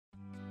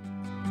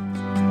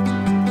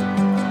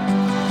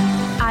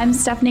I'm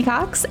Stephanie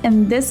Cox,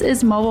 and this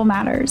is Mobile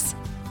Matters.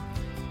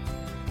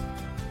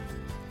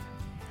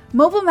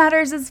 Mobile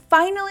Matters is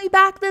finally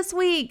back this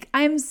week.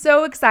 I'm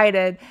so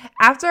excited.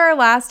 After our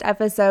last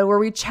episode where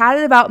we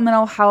chatted about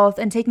mental health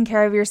and taking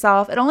care of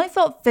yourself, it only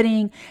felt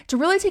fitting to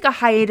really take a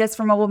hiatus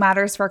from Mobile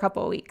Matters for a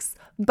couple of weeks.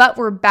 But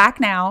we're back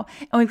now,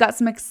 and we've got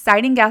some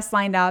exciting guests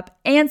lined up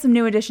and some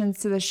new additions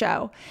to the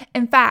show.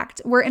 In fact,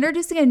 we're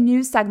introducing a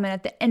new segment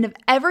at the end of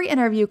every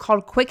interview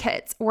called Quick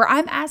Hits, where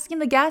I'm asking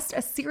the guest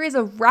a series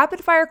of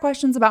rapid-fire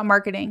questions about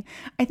marketing.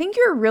 I think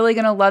you're really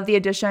going to love the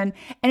addition,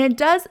 and it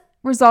does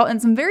result in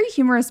some very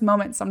humorous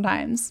moments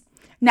sometimes.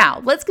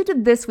 Now, let's get to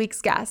this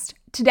week's guest.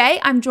 Today,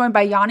 I'm joined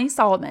by Yanni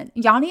Solomon.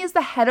 Yanni is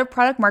the head of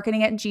product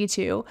marketing at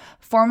G2,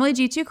 formerly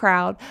G2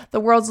 Crowd,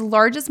 the world's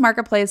largest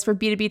marketplace for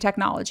B2B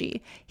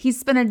technology. He's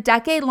spent a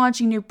decade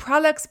launching new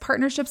products,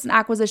 partnerships, and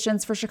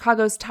acquisitions for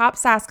Chicago's top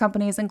SaaS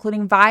companies,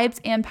 including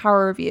Vibes and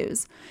Power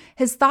Reviews.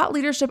 His thought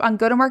leadership on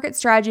go-to-market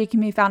strategy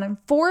can be found in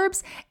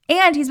Forbes,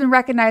 and he's been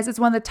recognized as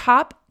one of the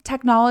top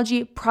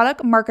technology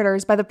product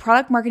marketers by the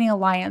Product Marketing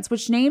Alliance,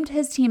 which named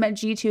his team at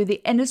G2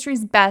 the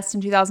industry's best in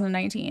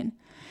 2019.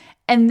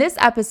 In this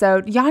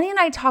episode, Yanni and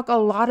I talk a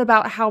lot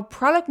about how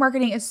product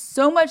marketing is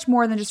so much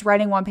more than just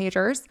writing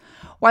one-pagers,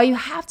 why you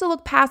have to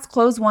look past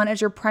close one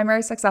as your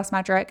primary success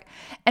metric,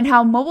 and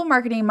how mobile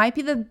marketing might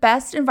be the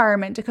best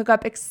environment to cook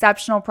up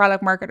exceptional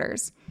product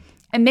marketers.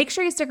 And make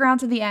sure you stick around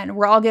to the end,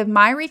 where I'll give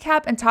my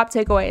recap and top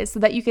takeaways so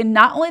that you can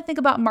not only think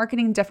about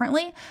marketing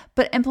differently,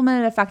 but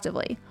implement it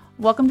effectively.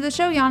 Welcome to the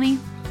show, Yanni.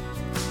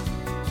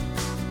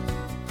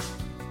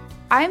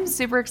 I'm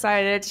super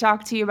excited to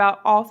talk to you about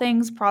all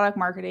things product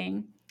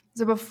marketing.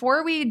 So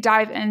before we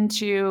dive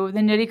into the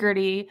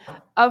nitty-gritty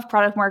of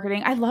product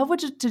marketing, I'd love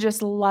to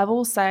just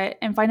level set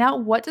and find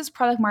out, what does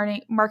product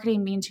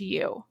marketing mean to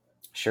you?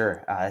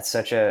 Sure. That's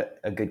such a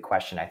good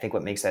question. I think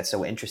what makes that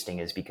so interesting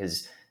is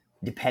because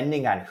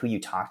depending on who you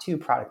talk to,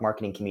 product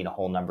marketing can mean a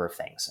whole number of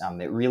things.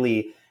 It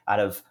really, out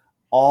of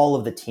all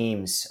of the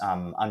teams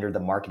under the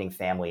marketing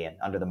family and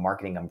under the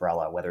marketing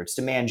umbrella, whether it's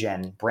demand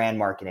gen, brand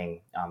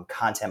marketing,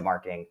 content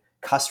marketing,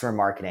 customer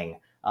marketing,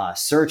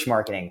 search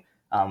marketing,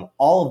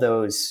 all of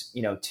those,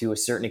 to a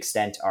certain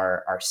extent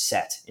are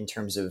set in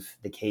terms of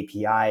the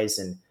KPIs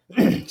and,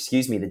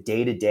 the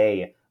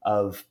day-to-day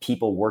of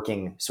people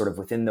working sort of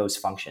within those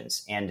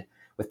functions. And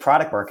with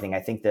product marketing,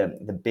 I think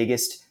the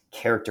biggest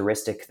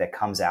characteristic that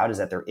comes out is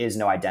that there is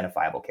no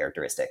identifiable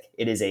characteristic.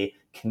 It is a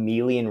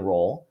chameleon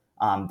role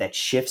that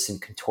shifts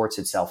and contorts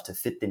itself to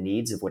fit the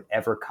needs of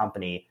whatever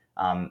company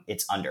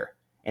it's under.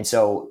 And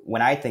so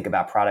when I think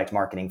about product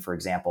marketing, for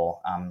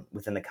example,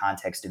 within the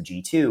context of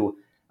G2,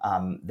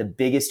 the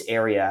biggest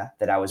area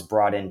that I was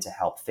brought in to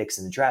help fix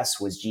and address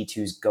was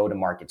G2's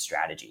go-to-market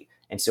strategy.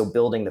 And so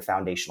building the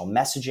foundational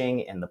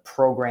messaging and the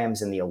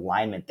programs and the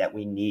alignment that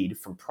we need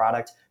from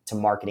product to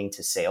marketing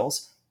to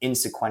sales in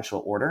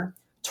sequential order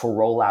to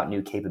roll out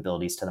new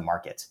capabilities to the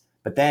market.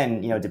 But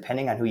then,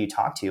 depending on who you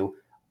talk to,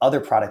 other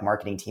product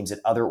marketing teams at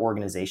other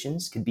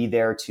organizations could be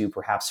there to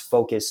perhaps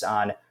focus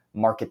on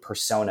market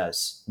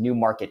personas, new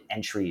market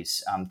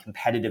entries,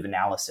 competitive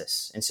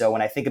analysis. And so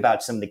when I think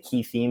about some of the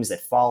key themes that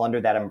fall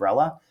under that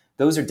umbrella,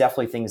 those are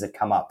definitely things that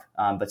come up.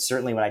 But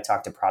certainly when I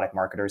talk to product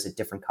marketers at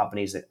different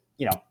companies that,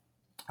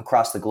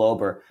 across the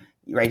globe or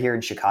right here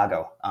in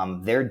Chicago,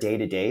 their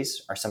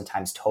day-to-days are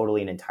sometimes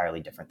totally and entirely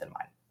different than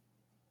mine.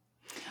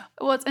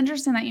 Well, it's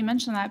interesting that you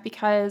mentioned that,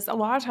 because a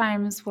lot of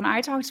times when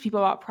I talk to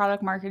people about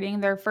product marketing,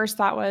 their first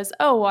thought was,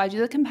 oh, well, I do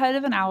the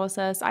competitive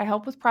analysis, I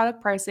help with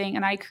product pricing,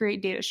 and I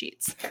create data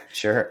sheets.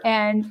 Sure.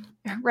 And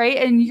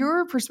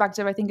your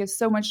perspective, I think, is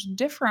so much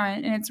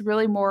different. And it's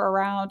really more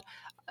around,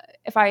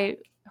 if I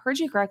heard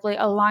you correctly,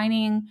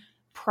 aligning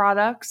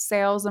product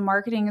sales and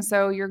marketing.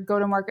 So your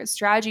go-to-market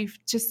strategy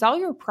to sell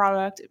your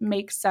product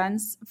makes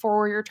sense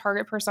for your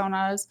target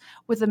personas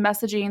with the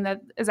messaging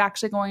that is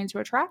actually going to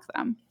attract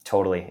them.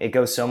 Totally. It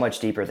goes so much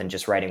deeper than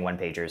just writing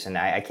one-pagers. And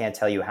I can't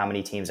tell you how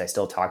many teams I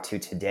still talk to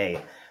today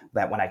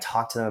that when I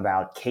talk to them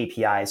about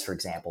KPIs, for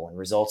example, and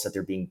results that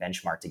they're being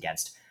benchmarked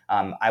against,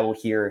 I will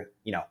hear,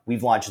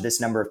 we've launched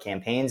this number of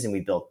campaigns and we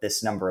built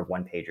this number of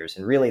one-pagers.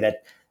 And really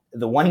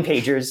the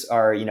one-pagers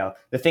are,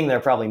 the thing that are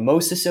probably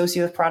most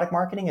associated with product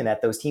marketing, and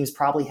that those teams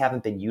probably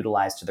haven't been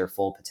utilized to their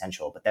full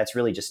potential. But that's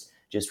really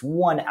just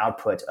one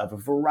output of a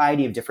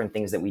variety of different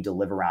things that we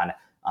deliver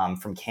on,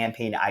 from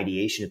campaign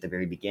ideation at the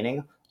very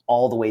beginning,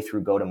 all the way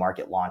through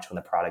go-to-market launch when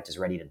the product is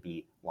ready to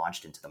be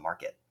launched into the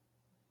market.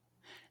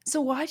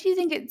 So why do you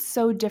think it's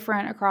so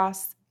different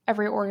across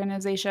every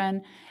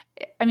organization?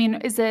 I mean,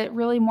 is it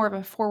really more of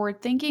a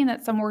forward thinking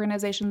that some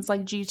organizations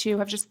like G2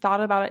 have just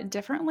thought about it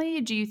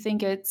differently? Do you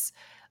think it's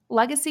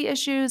legacy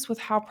issues with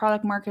how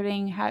product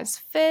marketing has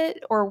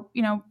fit, or,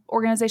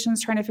 organizations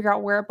trying to figure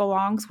out where it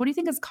belongs? What do you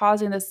think is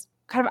causing this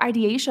kind of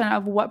ideation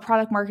of what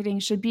product marketing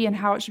should be and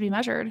how it should be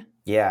measured?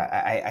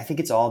 Yeah, I think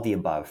it's all of the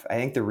above. I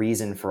think the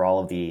reason for all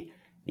of the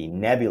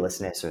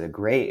nebulousness or the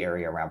gray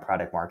area around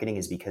product marketing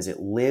is because it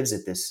lives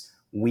at this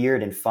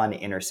weird and fun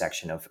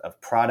intersection of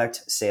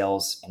product,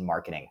 sales, and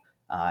marketing.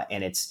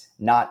 And it's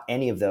not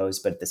any of those,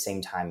 but at the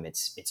same time,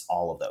 it's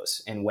all of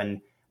those. And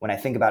when when I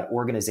think about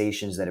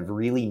organizations that have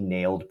really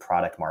nailed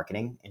product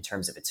marketing in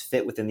terms of its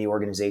fit within the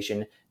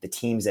organization, the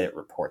teams that it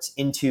reports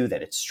into,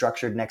 that it's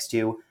structured next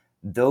to,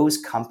 those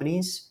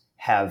companies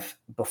have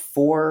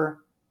before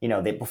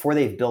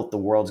they've built the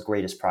world's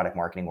greatest product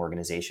marketing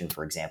organization,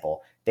 for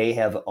example, they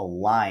have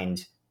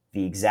aligned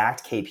the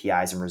exact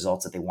KPIs and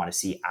results that they want to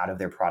see out of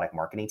their product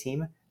marketing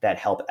team that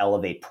help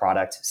elevate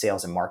product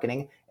sales and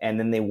marketing. And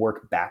then they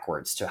work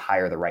backwards to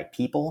hire the right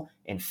people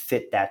and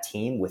fit that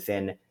team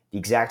within the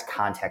exact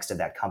context of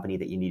that company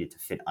that you need it to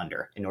fit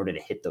under in order to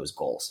hit those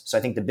goals. So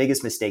I think the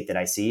biggest mistake that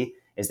I see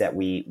is that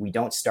we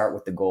don't start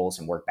with the goals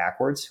and work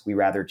backwards. We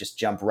rather just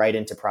jump right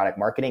into product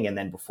marketing. And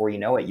then before you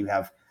know it, you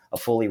have a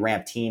fully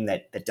ramped team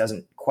that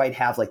doesn't quite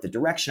have like the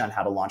direction on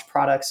how to launch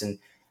products. And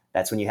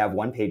that's when you have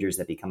one-pagers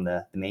that become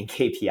the main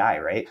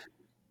KPI, right?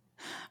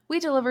 We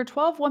delivered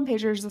 12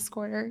 one-pagers this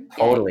quarter.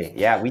 Totally. Yay.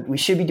 Yeah, we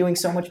should be doing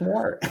so much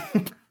more.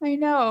 I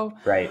know.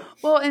 Right.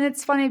 Well, and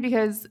it's funny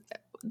because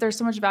there's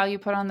so much value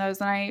put on those,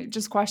 and I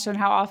just question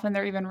how often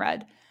they're even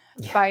read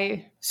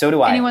by so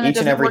do I. anyone that Each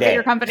and doesn't every work day. at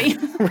your company.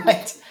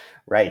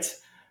 Right.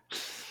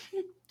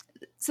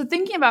 So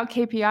thinking about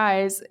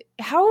KPIs,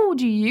 how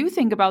do you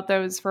think about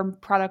those for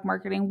product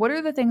marketing? What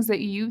are the things that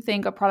you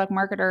think a product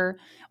marketer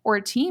or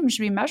a team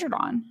should be measured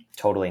on?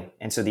 Totally.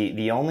 And so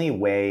the only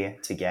way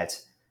to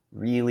get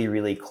really,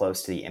 really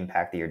close to the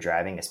impact that you're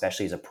driving,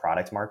 especially as a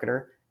product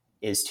marketer,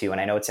 is to, and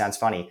I know it sounds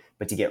funny,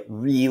 but to get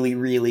really,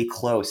 really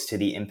close to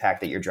the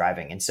impact that you're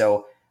driving. And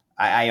so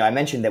I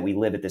mentioned that we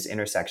live at this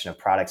intersection of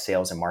product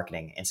sales and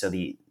marketing. And so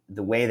the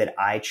way that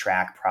I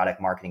track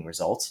product marketing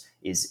results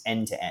is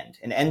end to end.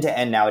 And end to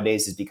end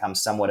nowadays has become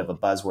somewhat of a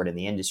buzzword in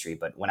the industry.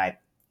 But when I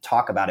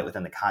talk about it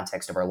within the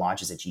context of our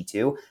launches at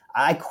G2,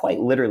 I quite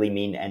literally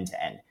mean end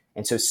to end.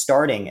 And so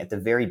starting at the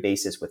very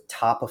basis with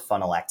top of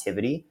funnel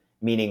activity,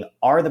 meaning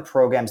are the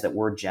programs that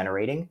we're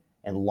generating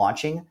and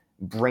launching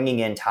bringing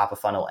in top of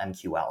funnel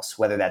MQLs,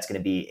 whether that's going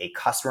to be a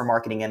customer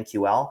marketing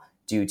MQL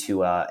due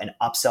to an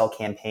upsell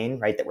campaign,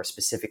 right, that we're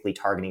specifically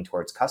targeting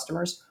towards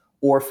customers,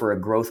 or for a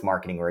growth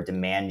marketing or a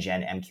demand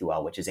gen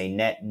MQL, which is a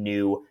net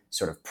new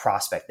sort of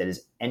prospect that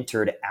has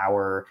entered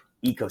our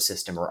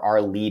ecosystem or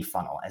our lead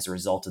funnel as a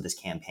result of this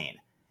campaign.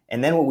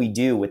 And then what we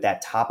do with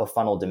that top of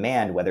funnel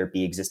demand, whether it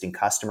be existing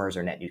customers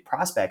or net new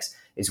prospects,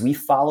 is we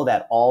follow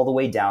that all the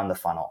way down the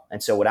funnel.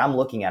 And so what I'm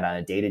looking at on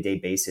a day-to-day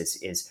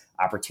basis is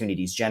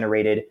opportunities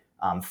generated,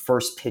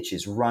 first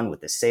pitches run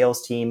with the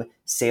sales team,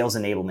 sales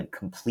enablement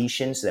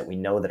completion so that we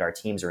know that our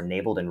teams are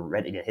enabled and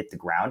ready to hit the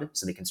ground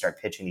so they can start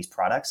pitching these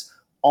products,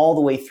 all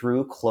the way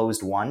through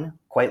closed won,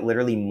 quite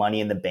literally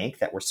money in the bank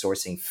that we're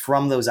sourcing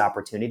from those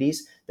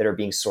opportunities that are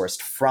being sourced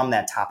from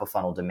that top of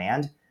funnel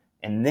demand.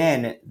 And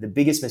then the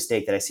biggest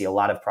mistake that I see a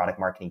lot of product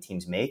marketing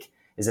teams make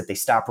is that they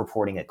stop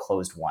reporting at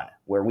closed won,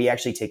 where we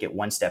actually take it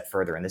one step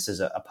further. And this is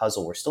a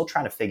puzzle we're still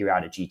trying to figure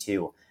out at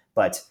G2,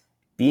 but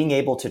being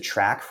able to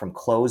track from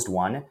closed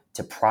won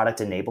to product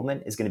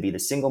enablement is going to be the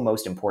single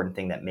most important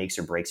thing that makes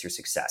or breaks your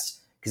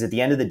success. Because at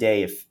the end of the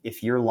day,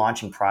 if you're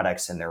launching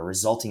products and they're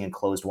resulting in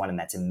closed won, and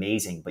that's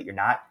amazing, but you're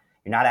not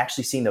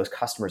actually seeing those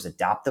customers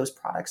adopt those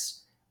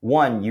products,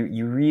 one,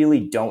 you really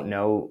don't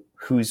know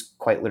who's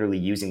quite literally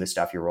using the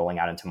stuff you're rolling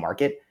out into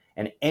market.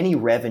 And any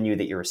revenue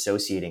that you're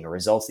associating or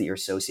results that you're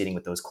associating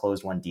with those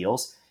closed won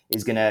deals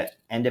is going to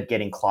end up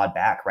getting clawed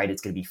back, right?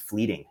 It's going to be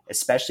fleeting,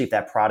 especially if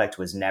that product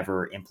was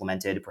never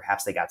implemented.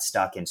 Perhaps they got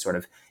stuck in sort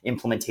of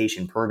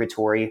implementation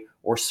purgatory,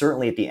 or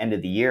certainly at the end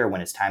of the year when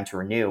it's time to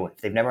renew,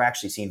 if they've never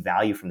actually seen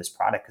value from this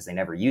product because they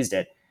never used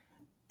it,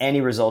 any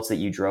results that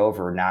you drove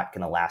are not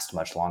going to last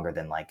much longer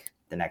than like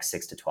the next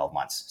 6 to 12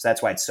 months. So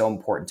that's why it's so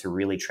important to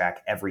really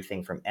track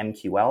everything from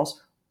MQLs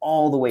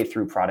all the way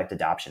through product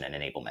adoption and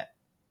enablement.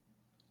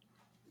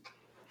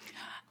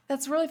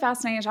 That's really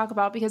fascinating to talk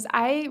about because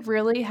I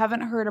really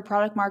haven't heard a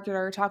product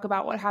marketer talk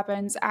about what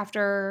happens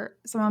after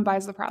someone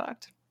buys the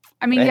product.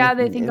 I mean, yeah,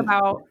 they think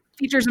about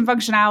features and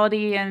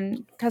functionality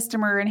and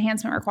customer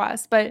enhancement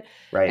requests, but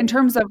in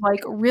terms of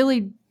like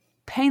really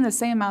paying the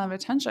same amount of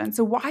attention.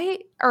 So why,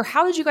 or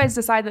how did you guys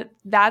decide that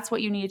that's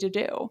what you needed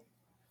to do?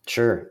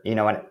 Sure. You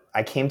know,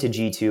 I came to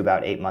G2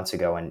 about 8 months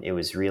ago, and it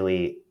was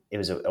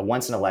a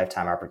once in a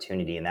lifetime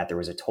opportunity in that there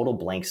was a total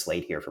blank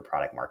slate here for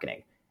product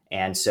marketing.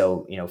 And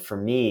so, you know, for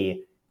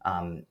me,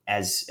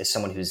 as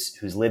someone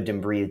who's lived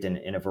and breathed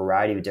in a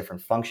variety of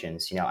different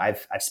functions, you know,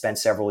 I've spent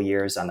several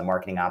years on the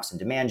marketing ops and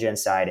demand gen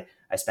side.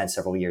 I spent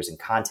several years in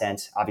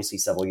content, obviously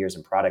several years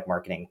in product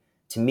marketing.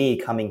 To me,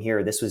 coming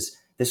here, this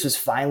was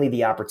finally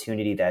the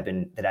opportunity that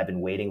I've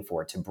been waiting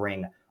for, to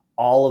bring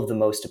all of the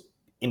most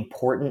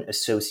important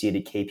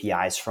associated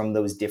KPIs from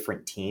those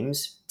different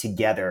teams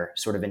together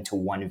sort of into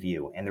one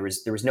view. And there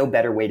was no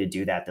better way to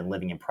do that than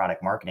living in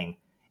product marketing,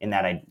 in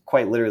that I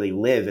quite literally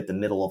live at the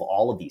middle of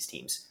all of these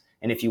teams.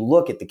 And if you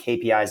look at the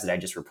KPIs that I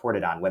just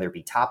reported on, whether it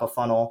be top of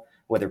funnel,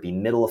 whether it be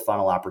middle of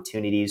funnel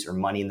opportunities or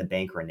money in the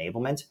bank or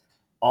enablement,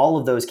 all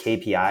of those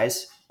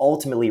KPIs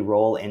ultimately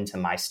roll into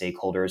my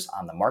stakeholders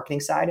on the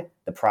marketing side,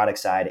 the product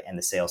side, and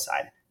the sales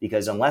side.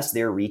 Because unless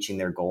they're reaching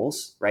their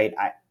goals, right,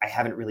 I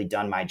haven't really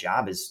done my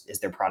job as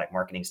their product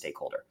marketing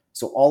stakeholder.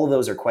 So all of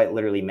those are quite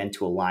literally meant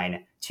to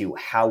align to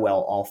how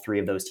well all three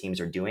of those teams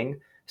are doing,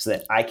 so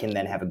that I can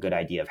then have a good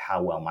idea of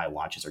how well my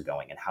launches are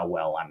going and how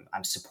well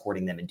I'm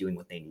supporting them and doing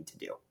what they need to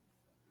do.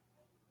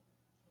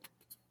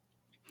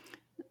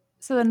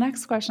 So the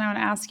next question I want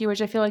to ask you,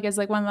 which I feel like is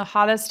like one of the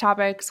hottest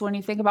topics when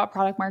you think about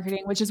product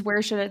marketing, which is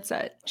where should it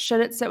sit?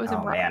 Should it sit within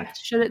Oh man. product?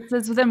 Should it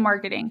sit within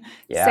marketing,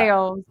 Yeah.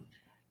 sales?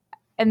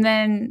 And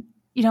then,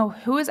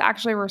 who is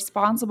actually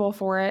responsible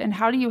for it? And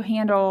how do you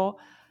handle,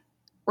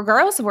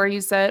 regardless of where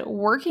you sit,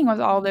 working with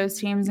all those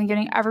teams and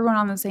getting everyone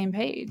on the same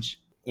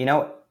page?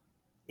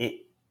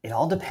 It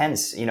all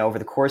depends. Over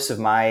the course of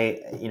my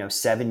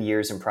 7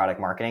 years in product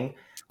marketing,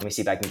 let me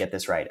see if I can get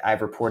this right.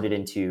 I've reported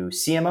into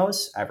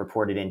CMOs. I've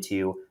reported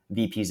into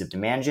VPs of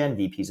demand gen,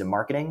 VPs of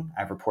marketing.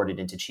 I've reported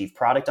into chief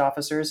product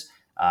officers,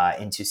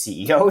 into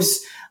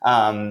CEOs.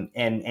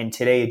 And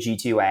today at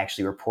G2, I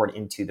actually report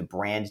into the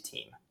brand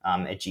team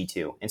at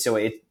G2. And so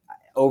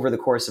over the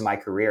course of my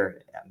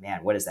career,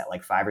 man, what is that?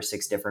 Like 5 or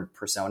 6 different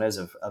personas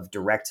of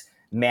direct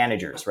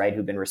managers, right?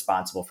 Who've been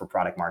responsible for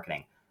product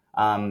marketing.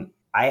 I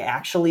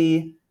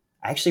actually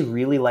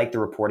really like the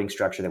reporting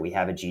structure that we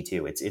have at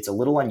G2. It's a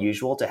little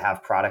unusual to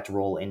have product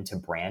roll into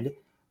brand,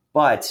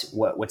 but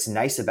what's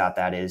nice about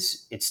that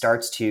is it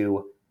starts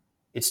to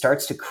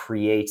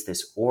create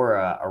this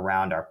aura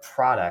around our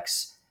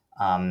products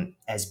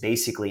as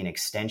basically an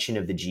extension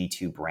of the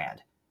G2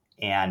 brand.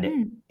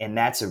 And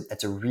that's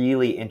a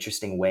really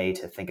interesting way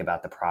to think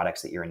about the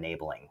products that you're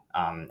enabling.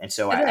 And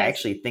so I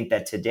actually think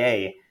that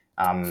today,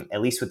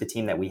 at least with the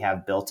team that we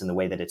have built and the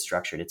way that it's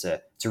structured, it's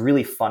a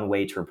really fun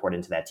way to report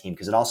into that team,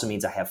 because it also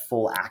means I have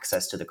full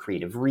access to the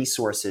creative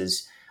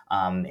resources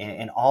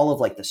and all of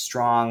like the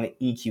strong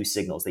EQ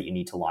signals that you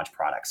need to launch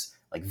products,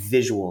 like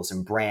visuals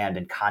and brand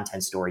and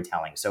content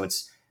storytelling. So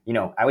it's,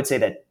 I would say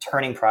that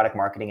turning product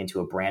marketing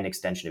into a brand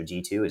extension of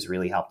G2 has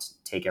really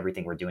helped take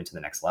everything we're doing to the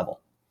next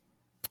level.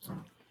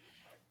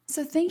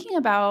 So thinking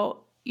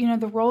about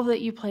the role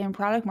that you play in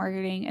product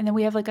marketing, and then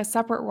we have like a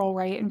separate role,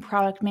 right, in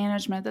product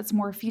management that's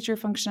more feature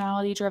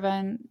functionality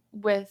driven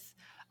with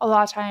a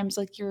lot of times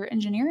like your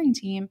engineering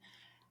team.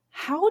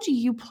 How do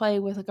you play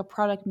with like a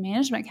product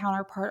management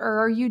counterpart, or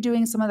are you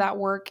doing some of that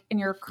work in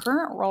your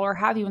current role, or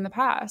have you in the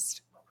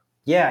past?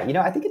 Yeah,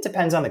 I think it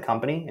depends on the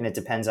company, and it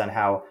depends on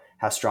how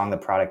strong the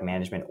product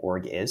management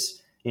org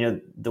is.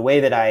 The way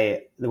that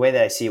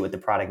I see it with the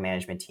product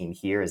management team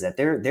here is that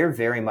they're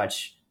very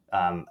much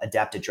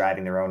adept at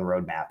driving their own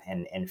roadmap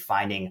and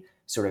finding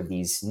sort of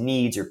these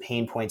needs or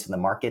pain points in the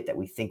market that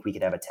we think we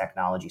could have a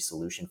technology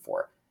solution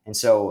for. And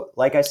so,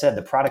 like I said,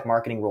 the product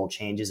marketing role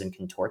changes and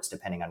contorts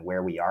depending on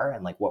where we are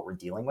and like what we're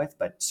dealing with.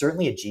 But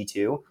certainly at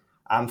G2,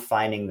 I'm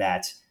finding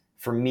that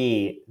for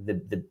me, the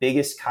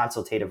biggest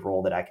consultative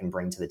role that I can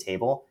bring to the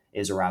table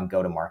is around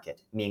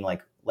go-to-market, meaning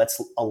like,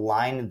 let's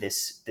align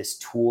this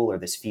tool or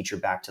this feature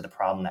back to the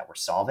problem that we're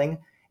solving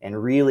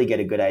and really get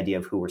a good idea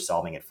of who we're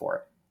solving it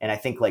for. And I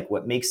think like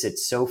what makes it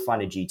so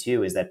fun at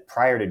G2 is that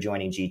prior to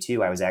joining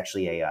G2, I was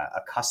actually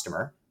a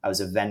customer. I was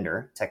a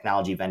vendor,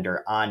 technology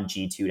vendor on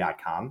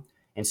G2.com.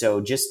 And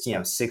so just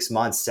 6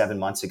 months, 7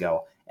 months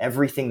ago,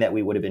 everything that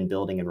we would have been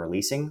building and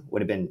releasing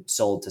would have been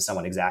sold to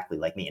someone exactly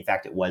like me. In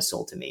fact, it was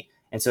sold to me.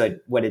 And so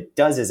what it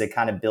does is it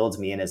kind of builds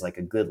me in as like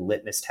a good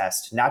litmus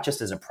test, not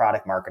just as a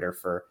product marketer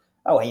for,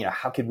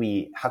 how could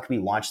we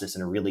launch this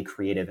in a really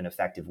creative and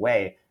effective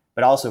way,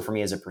 but also for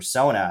me as a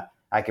persona,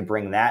 I could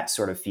bring that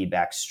sort of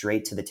feedback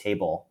straight to the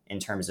table in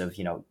terms of,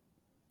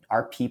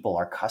 our people,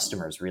 our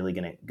customers really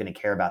going to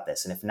care about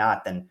this. And if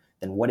not, then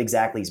what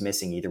exactly is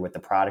missing either with the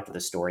product or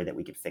the story that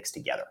we could fix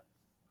together?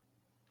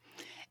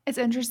 It's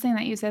interesting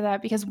that you say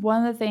that, because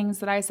one of the things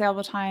that I say all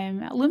the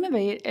time at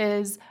Lumabate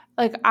is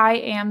like, I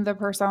am the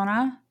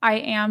persona. I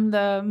am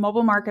the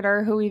mobile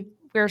marketer who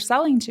we're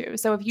selling to.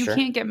 So if you Sure.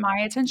 can't get my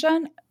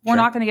attention, we're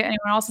not going to get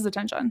anyone else's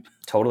attention.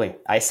 Totally.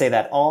 I say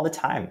that all the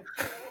time.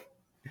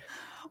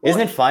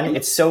 Isn't it fun?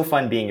 It's so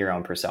fun being your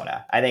own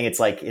persona. I think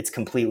it's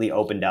completely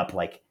opened up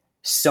like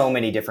so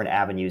many different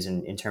avenues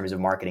in terms of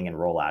marketing and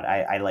rollout.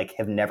 I like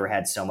have never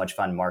had so much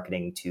fun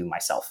marketing to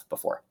myself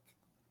before.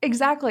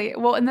 Exactly.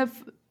 Well, and the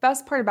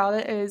best part about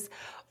it is,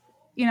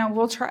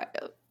 we'll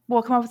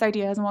come up with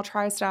ideas and we'll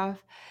try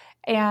stuff.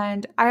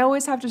 And I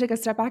always have to take a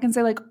step back and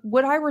say, like,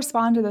 would I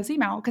respond to this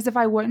email? Because if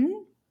I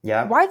wouldn't,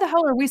 why the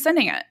hell are we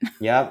sending it?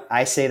 Yeah,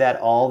 I say that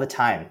all the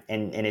time.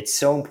 And it's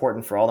so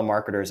important for all the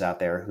marketers out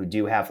there who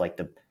do have like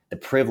the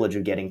privilege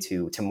of getting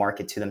to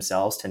market to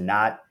themselves to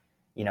not,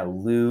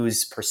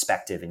 lose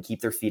perspective and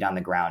keep their feet on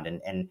the ground.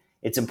 And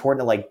it's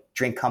important to like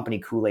drink company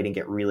Kool-Aid and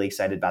get really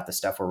excited about the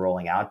stuff we're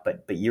rolling out.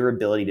 But your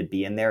ability to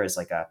be in there as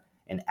like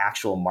an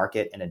actual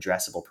market and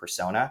addressable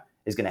persona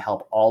is going to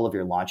help all of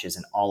your launches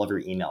and all of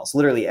your emails.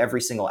 Literally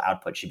every single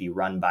output should be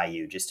run by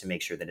you just to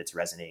make sure that it's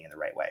resonating in the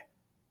right way.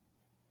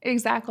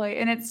 Exactly.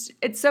 And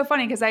it's so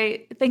funny because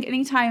I think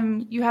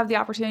anytime you have the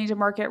opportunity to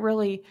market,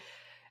 really,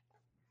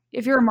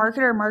 if you're a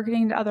marketer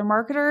marketing to other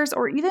marketers,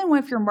 or even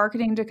if you're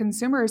marketing to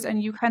consumers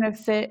and you kind of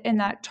fit in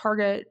that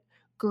target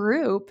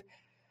group,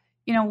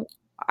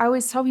 I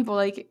always tell people,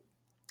 like,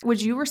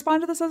 would you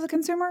respond to this as a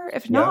consumer?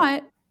 If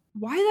not,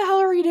 why the hell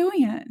are you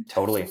doing it?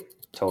 Totally.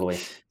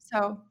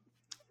 So,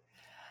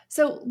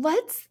 so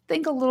let's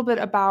think a little bit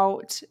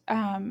about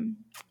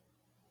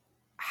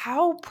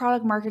how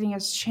product marketing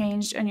has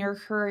changed in your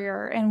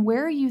career and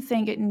where you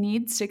think it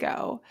needs to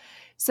go.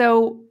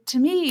 So, to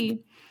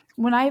me,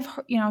 when I've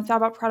thought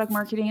about product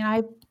marketing, and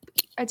I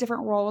at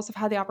different roles have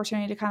had the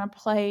opportunity to kind of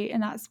play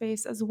in that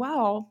space as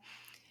well.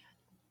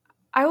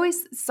 I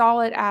always saw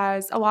it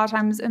as, a lot of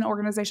times in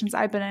organizations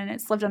I've been in,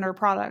 it's lived under a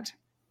product.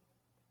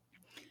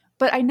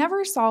 But I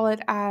never saw it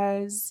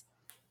as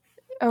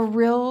a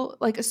real,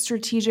 like, a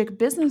strategic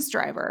business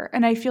driver.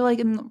 And I feel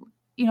like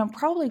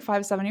probably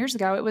 5-7 years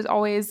ago, it was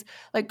always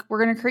like,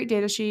 we're going to create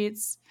data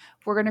sheets,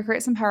 we're going to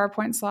create some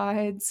PowerPoint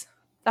slides,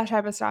 that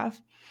type of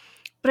stuff.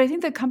 But I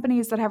think the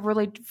companies that have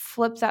really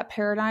flipped that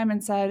paradigm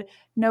and said,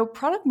 no,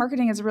 product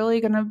marketing is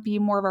really going to be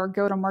more of our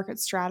go-to-market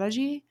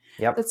strategy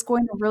that's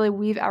going to really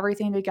weave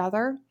everything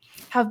together,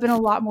 have been a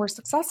lot more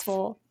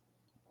successful.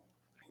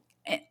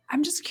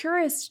 I'm just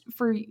curious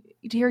to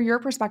hear your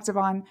perspective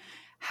on,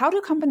 how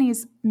do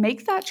companies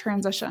make that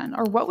transition?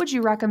 Or what would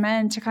you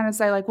recommend to kind of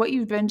say, like, what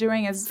you've been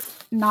doing is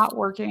not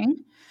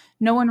working.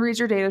 No one reads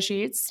your data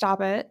sheets.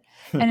 Stop it.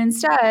 And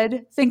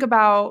instead think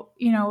about,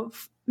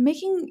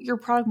 making your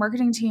product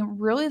marketing team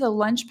really the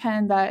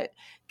linchpin that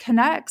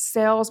connects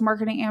sales,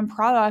 marketing, and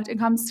product, and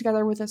comes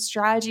together with a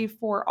strategy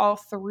for all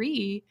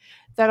three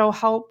that'll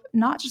help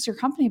not just your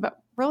company,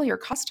 but really your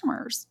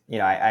customers.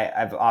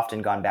 I've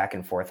often gone back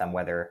and forth on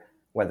whether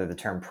the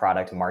term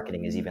product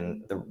marketing is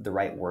even the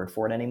right word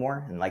for it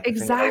anymore. And like, the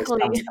thing that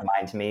always comes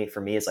to mind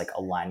for me is like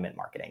alignment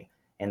marketing.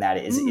 And that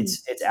is,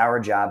 it's our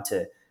job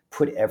to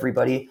put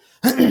everybody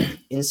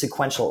in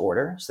sequential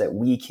order so that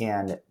we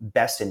can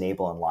best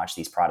enable and launch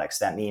these products.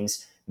 That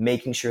means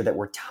making sure that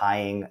we're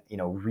tying,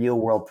 real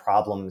world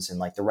problems and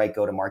like the right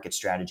go-to-market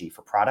strategy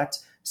for product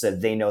so that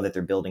they know that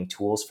they're building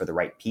tools for the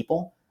right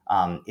people.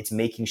 It's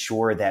making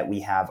sure that we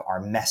have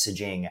our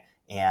messaging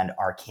and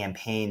our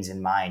campaigns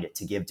in mind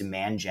to give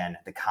demand gen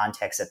the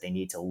context that they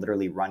need to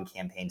literally run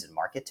campaigns and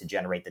market to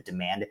generate the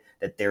demand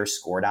that they're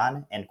scored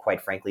on. And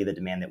quite frankly, the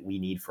demand that we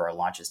need for our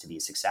launches to be a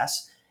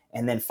success.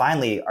 And then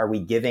finally, are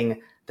we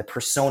giving the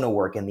persona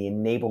work and the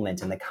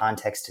enablement and the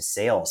context to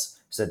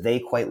sales so they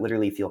quite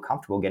literally feel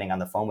comfortable getting on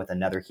the phone with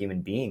another human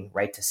being,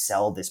 right, to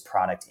sell this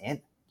product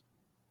in?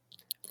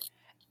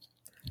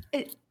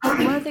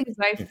 One of the things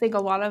that I think a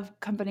lot of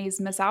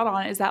companies miss out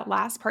on is that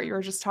last part you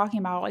were just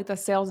talking about, like the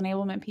sales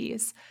enablement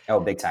piece.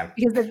 Oh, big time.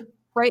 Because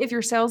if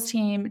your sales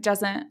team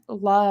doesn't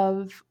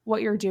love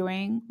what you're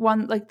doing,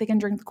 one, like, they can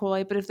drink the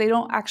Kool-Aid, but if they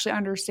don't actually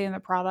understand the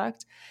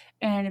product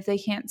and if they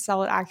can't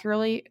sell it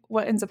accurately,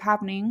 what ends up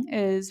happening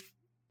is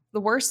the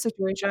worst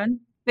situation.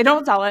 They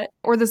don't sell it.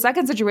 Or the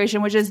second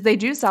situation, which is they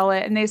do sell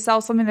it and they sell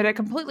something that it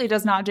completely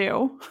does not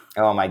do.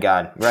 Oh my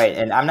God. Right.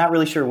 And I'm not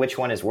really sure which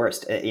one is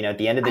worst. At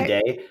the end of the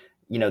day,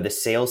 the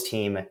sales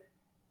team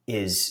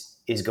is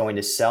going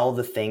to sell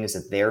the things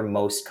that they're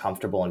most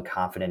comfortable and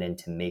confident in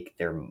to make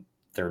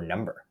their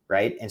number,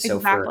 right? And so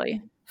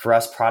for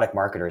us product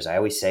marketers, I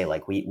always say,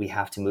 like, we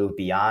have to move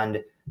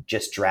beyond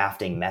just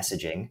drafting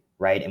messaging,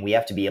 right? And we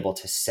have to be able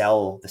to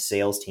sell the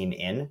sales team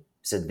in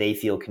so they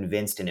feel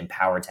convinced and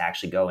empowered to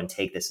actually go and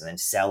take this and then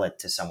sell it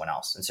to someone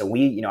else. And so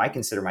I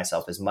consider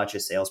myself as much a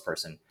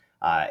salesperson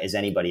as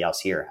anybody else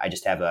here. I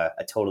just have a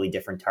totally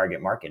different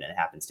target market, and it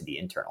happens to be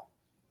internal.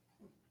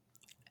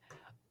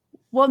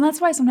 Well, and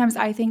that's why sometimes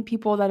I think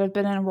people that have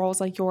been in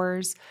roles like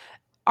yours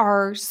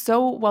are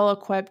so well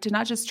equipped to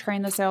not just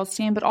train the sales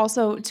team, but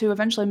also to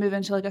eventually move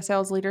into like a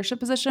sales leadership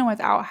position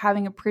without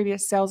having a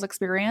previous sales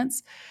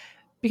experience.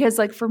 Because,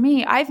 like, for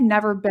me, I've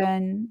never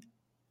been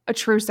a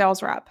true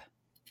sales rep.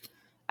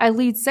 I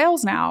lead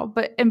sales now,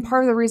 and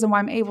part of the reason why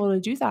I'm able to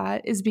do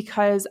that is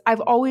because I've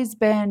always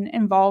been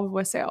involved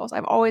with sales.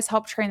 I've always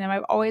helped train them.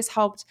 I've always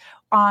helped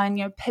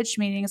on, pitch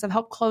meetings. I've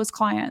helped close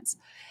clients.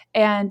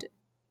 And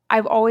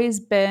I've always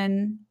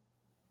been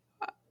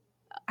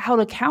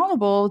held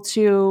accountable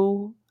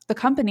to the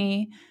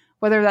company,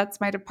 whether that's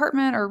my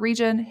department or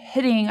region,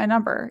 hitting a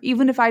number.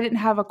 Even if I didn't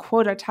have a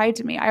quota tied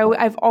to me,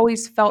 I've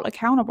always felt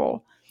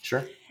accountable.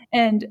 Sure.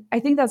 And I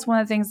think that's one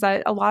of the things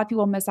that a lot of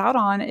people miss out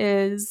on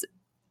is,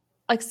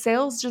 like,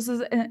 sales just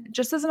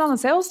isn't on the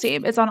sales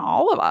team. It's on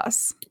all of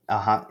us.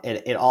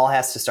 It all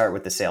has to start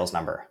with the sales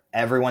number.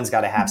 Everyone's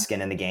got to have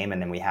skin in the game,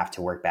 and then we have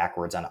to work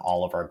backwards on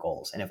all of our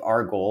goals. And if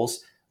our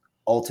goals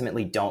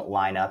ultimately don't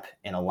line up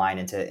and align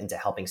into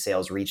helping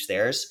sales reach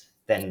theirs,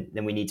 then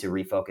we need to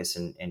refocus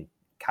and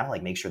kind of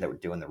like make sure that we're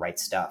doing the right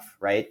stuff,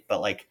 right?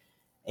 But like,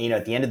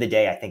 at the end of the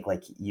day, I think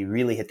like you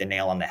really hit the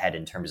nail on the head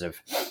in terms of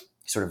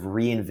sort of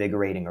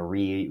reinvigorating or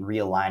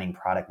realigning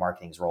product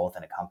marketing's role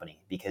within a company.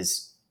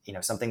 Because,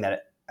 something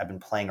that I've been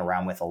playing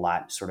around with a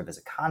lot sort of as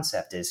a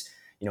concept is,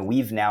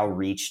 we've now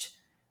reached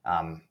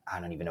I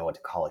don't even know what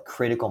to call it,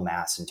 critical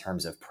mass in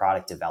terms of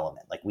product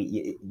development. Like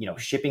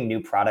shipping new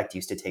product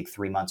used to take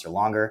 3 months or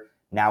longer.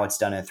 Now it's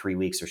done in 3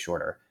 weeks or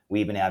shorter. We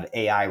even have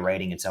AI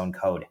writing its own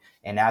code.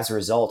 And as a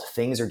result,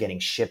 things are getting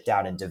shipped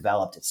out and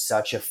developed at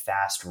such a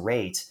fast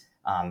rate.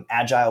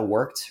 Agile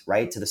worked,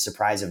 right? To the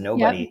surprise of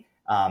nobody. Yep.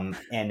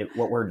 And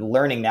what we're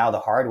learning now the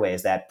hard way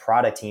is that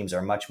product teams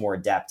are much more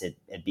adept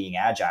at being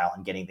agile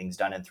and getting things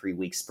done in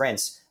 3-week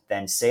sprints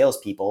than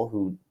salespeople,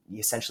 who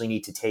essentially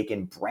need to take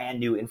in brand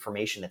new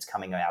information that's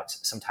coming out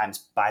sometimes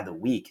by the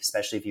week,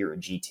 especially if you're a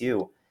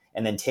G2,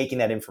 and then taking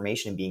that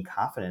information and being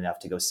confident enough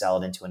to go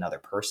sell it into another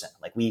person.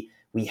 Like we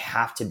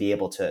have to be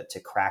able to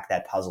crack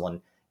that puzzle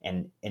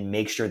and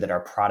make sure that our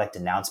product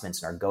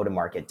announcements and our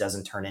go-to-market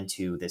doesn't turn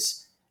into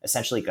this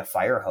essentially like a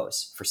fire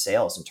hose for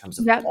sales in terms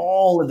of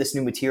all of this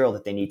new material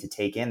that they need to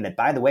take in, that,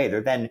 by the way,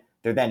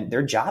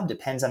 their job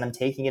depends on them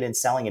taking it and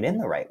selling it in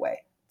the right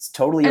way. It's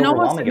totally and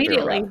overwhelming. Almost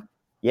immediately.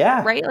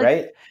 Yeah. Right.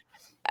 Right.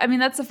 I mean,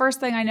 that's the first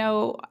thing I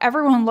know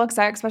everyone looks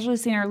at, especially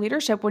senior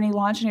leadership, when you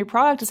launch a new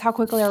product, is how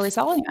quickly are we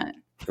selling it?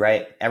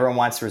 Right. Everyone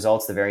wants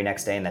results the very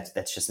next day. And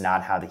that's just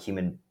not how the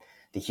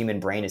human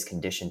brain is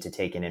conditioned to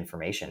take in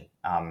information.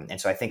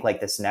 And so I think like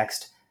this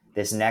next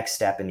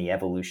step in the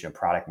evolution of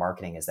product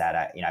marketing is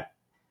that,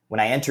 when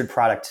I entered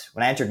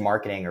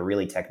marketing, or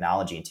really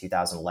technology, in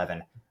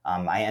 2011,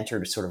 I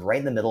entered sort of right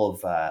in the middle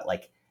of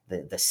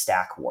the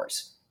stack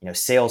wars.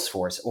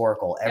 Salesforce,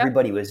 Oracle,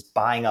 everybody was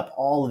buying up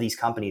all of these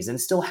companies, and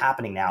it's still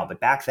happening now.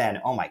 But back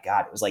then, oh my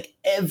God, it was like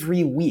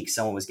every week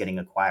someone was getting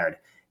acquired.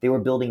 They were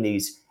building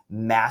these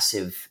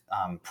massive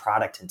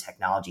product and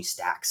technology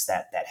stacks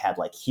that had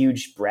like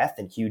huge breadth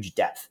and huge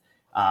depth.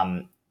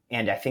 And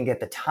I think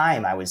at the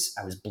time I was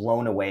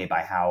blown away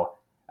by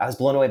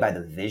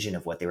the vision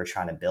of what they were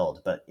trying to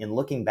build. But in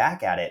looking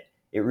back at it,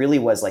 it really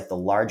was like the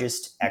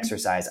largest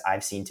exercise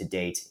I've seen to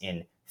date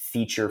in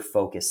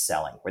feature-focused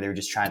selling, where they were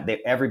just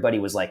everybody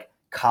was like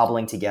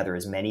cobbling together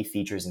as many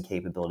features and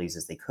capabilities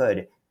as they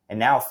could. And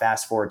now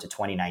fast forward to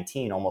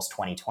 2019, almost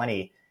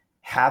 2020,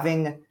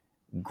 having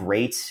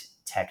great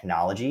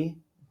technology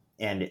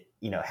and,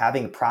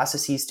 having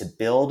processes to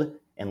build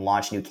and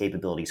launch new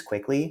capabilities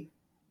quickly,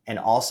 and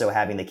also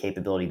having the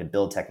capability to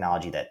build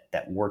technology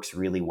that works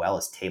really well,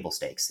 is table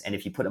stakes. And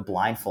if you put a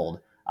blindfold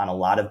on a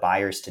lot of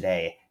buyers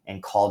today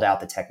and called out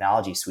the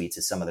technology suites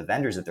as some of the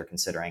vendors that they're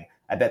considering,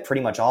 I bet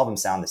pretty much all of them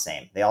sound the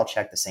same. They all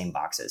check the same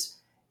boxes.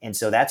 And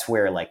so that's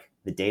where like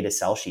the data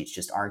sell sheets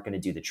just aren't going to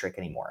do the trick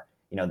anymore.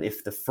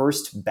 If the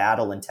first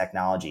battle in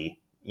technology,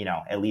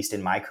 at least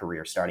in my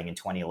career, starting in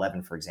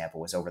 2011, for example,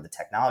 was over the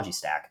technology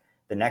stack,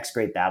 the next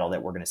great battle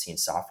that we're going to see in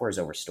software is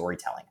over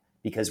storytelling.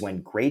 Because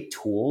when great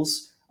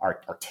tools are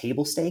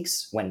table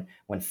stakes, when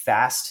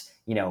fast,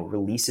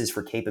 releases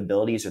for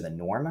capabilities are the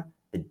norm,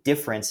 the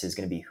difference is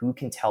going to be who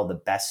can tell the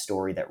best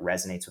story that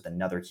resonates with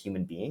another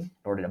human being in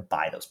order to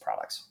buy those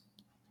products.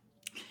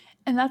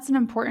 And that's an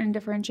important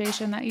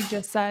differentiation that you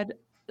just said.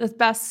 The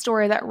best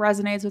story that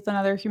resonates with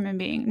another human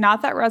being,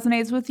 not that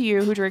resonates with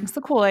you who drinks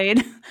the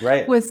Kool-Aid,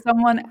 right, with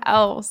someone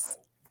else.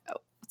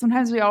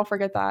 Sometimes we all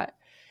forget that.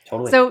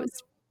 Totally. So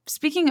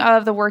speaking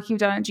of the work you've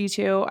done at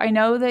G2, I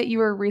know that you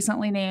were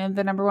recently named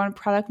the #1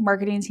 product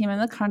marketing team in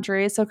the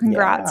country. So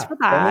congrats for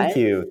that.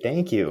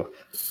 Thank you.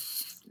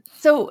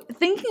 So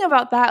thinking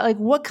about that, like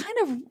what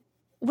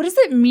does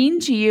it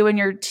mean to you and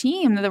your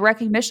team, the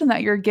recognition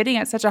that you're getting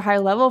at such a high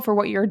level for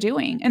what you're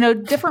doing in a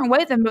different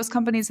way than most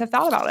companies have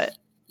thought about it?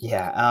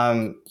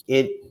 Yeah,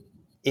 it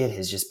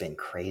has just been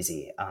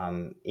crazy.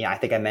 I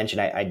think I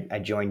mentioned I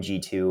joined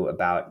G2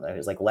 it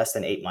was like less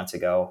than 8 months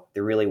ago.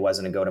 There really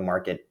wasn't a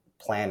go-to-market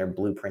plan or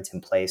blueprint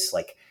in place.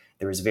 Like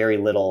there was very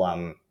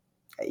little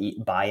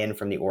buy-in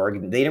from the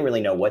org. They didn't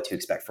really know what to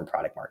expect from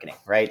product marketing,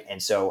 right?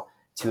 And so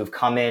to have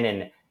come in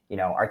and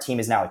our team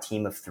is now a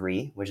team of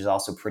 3, which is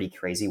also pretty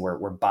crazy.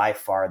 We're by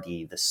far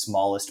the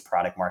smallest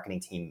product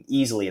marketing team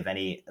easily of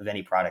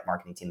any product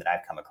marketing team that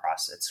I've come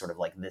across. It's sort of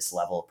like this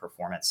level of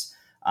performance.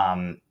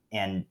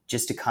 And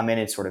just to come in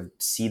and sort of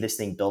see this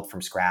thing built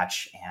from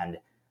scratch and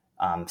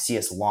see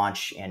us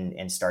launch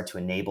and start to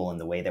enable in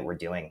the way that we're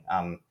doing.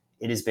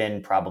 It has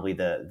been probably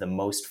the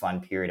most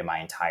fun period of my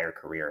entire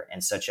career,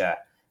 and such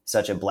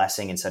a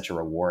blessing and such a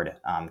reward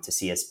to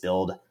see us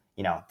build,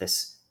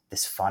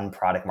 this fun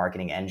product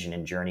marketing engine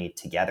and journey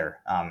together.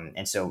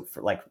 And so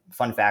for like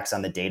fun facts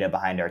on the data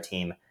behind our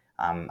team,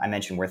 I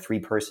mentioned we're a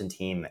 3-person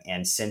team.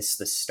 And since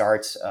the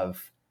start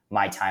of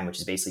my time, which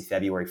is basically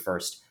February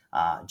 1st,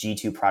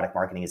 G2 product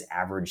marketing has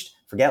averaged,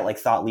 forget like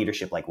thought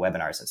leadership, like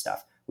webinars and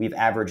stuff. We've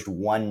averaged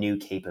 1 new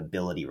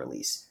capability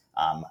release,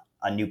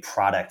 a new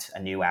product, a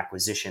new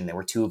acquisition. There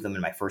were 2 of them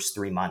in my first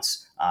 3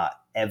 months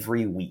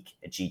every week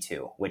at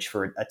G2, which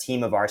for a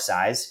team of our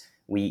size,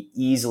 we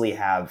easily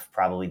have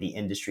probably the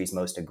industry's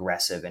most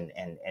aggressive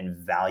and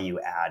value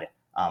add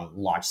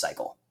launch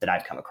cycle that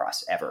I've come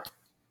across ever.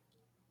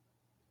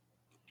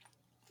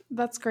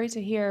 That's great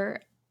to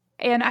hear.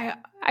 And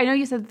I know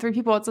you said 3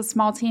 people, it's a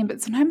small team,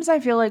 but sometimes I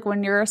feel like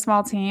when you're a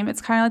small team,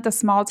 it's kind of like the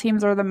small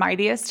teams are the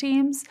mightiest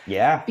teams.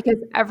 Yeah. Because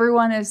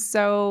everyone is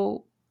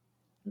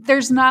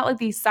there's not like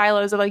these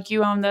silos of like,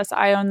 you own this,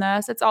 I own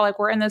this. It's all like,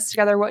 we're in this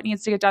together. What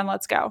needs to get done?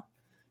 Let's go.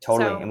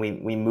 Totally. So, and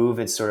we move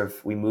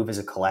as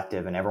a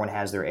collective, and everyone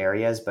has their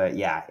areas, but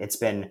yeah, it's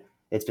been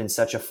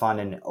such a fun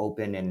and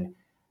open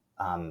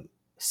and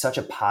such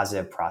a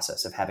positive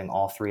process of having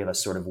all three of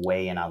us sort of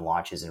weigh in on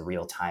launches in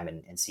real time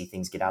and see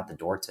things get out the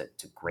door to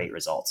great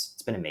results.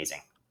 It's been amazing.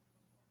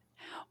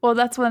 Well,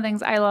 that's one of the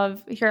things I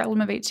love here at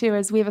Limivate too,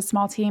 is we have a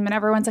small team and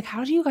everyone's like,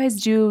 how do you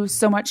guys do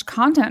so much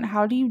content?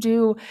 How do you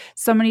do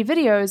so many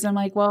videos? And I'm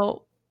like,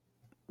 well,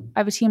 I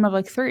have a team of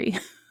like 3.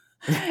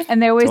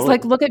 And they always Totally.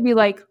 like look at me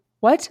like,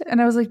 what?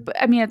 And I was like,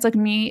 I mean, it's like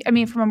me. I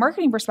mean, from a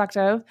marketing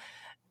perspective,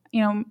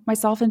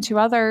 myself and 2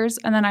 others.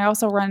 And then I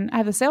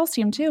have a sales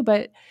team too.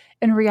 But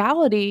in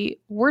reality,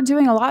 we're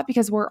doing a lot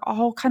because we're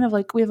all kind of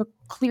like, we have a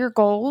clear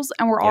goals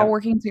and we're all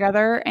working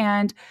together.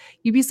 And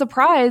you'd be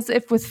surprised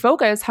if with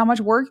focus, how much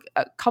work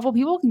a couple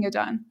people can get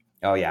done.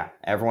 Oh yeah.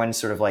 Everyone's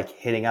sort of like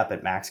hitting up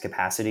at max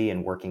capacity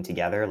and working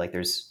together. Like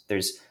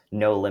there's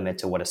no limit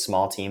to what a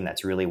small team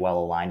that's really well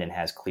aligned and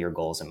has clear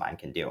goals in mind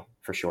can do,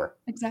 for sure.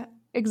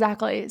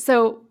 Exactly.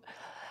 So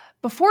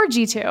before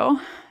G2,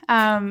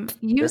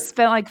 you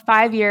spent like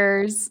 5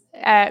 years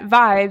at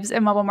Vibes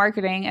in mobile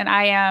marketing, and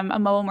I am a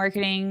mobile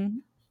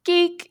marketing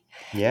geek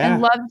and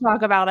love to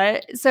talk about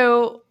it.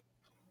 So,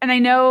 and I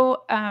know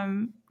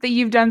that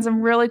you've done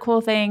some really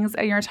cool things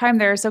in your time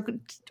there. So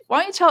why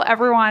don't you tell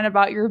everyone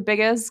about your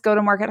biggest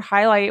go-to-market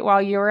highlight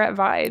while you were at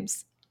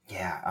Vibes?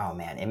 Yeah. Oh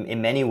man.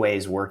 In many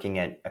ways, working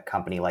at a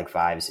company like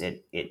Vibes,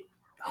 it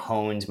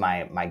honed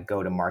my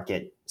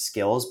go-to-market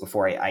skills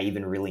before I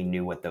even really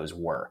knew what those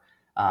were.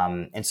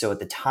 And so at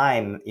the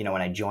time,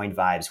 when I joined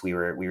Vibes, we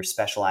were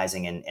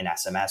specializing in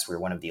SMS. We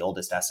were one of the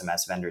oldest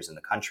SMS vendors in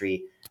the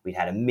country. We'd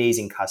had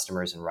amazing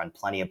customers and run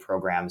plenty of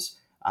programs.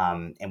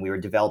 And we were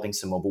developing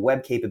some mobile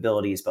web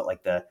capabilities, but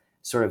like the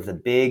sort of the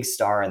big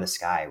star in the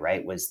sky,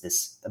 right, was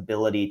this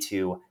ability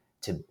to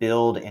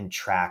build and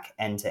track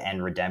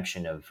end-to-end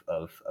redemption of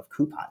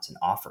coupons and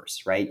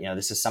offers, right?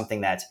 This is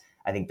something that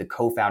I think the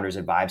co-founders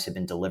at Vibes have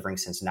been delivering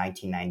since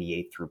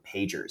 1998 through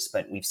pagers,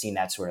 but we've seen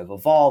that sort of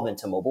evolve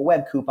into mobile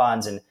web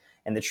coupons. And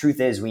the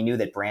truth is, we knew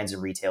that brands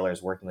and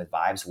retailers working with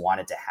Vibes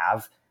wanted to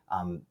have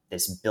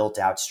this built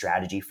out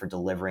strategy for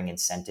delivering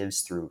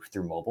incentives through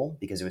mobile,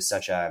 because it was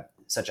such a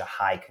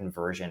high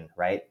conversion,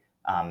 right?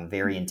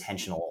 Very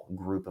intentional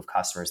group of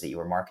customers that you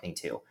were marketing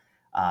to.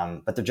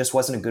 But there just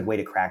wasn't a good way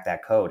to crack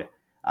that code.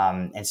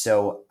 And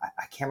so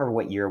I can't remember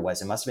what year it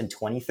was. It must have been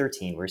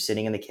 2013. We were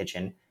sitting in the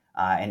kitchen.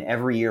 And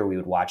every year we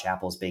would watch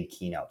Apple's big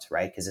keynote,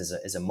 right? Because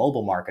as a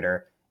mobile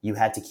marketer, you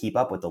had to keep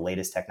up with the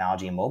latest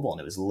technology in mobile.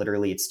 And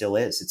it still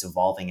is. It's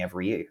evolving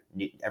every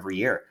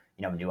year.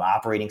 New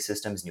operating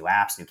systems, new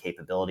apps, new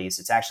capabilities.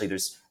 It's actually,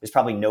 there's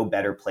probably no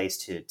better place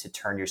to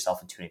turn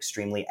yourself into an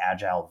extremely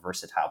agile,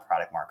 versatile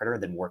product marketer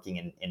than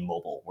working in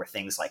mobile, where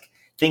things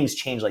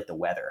change like the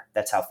weather.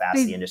 That's how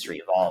fast the industry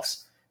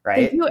evolves,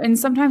 right? They do. And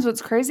sometimes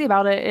what's crazy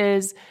about it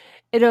is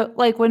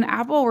like when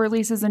Apple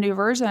releases a new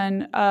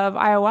version of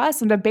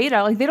iOS and a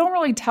beta, like they don't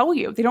really tell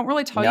you. They don't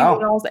really tell you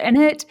what all's in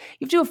it.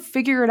 You have to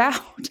figure it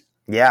out.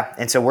 Yeah.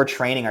 And so we're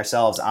training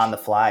ourselves on the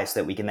fly so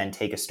that we can then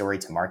take a story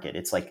to market.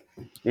 It's like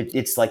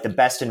the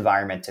best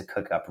environment to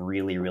cook up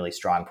really, really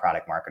strong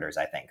product marketers,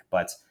 I think.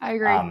 But I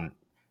agree.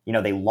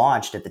 They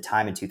launched at the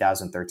time in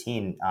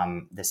 2013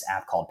 this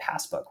app called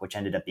Passbook, which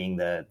ended up being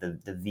the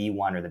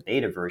V1 or the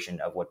beta version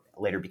of what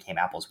later became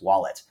Apple's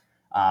Wallet.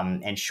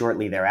 And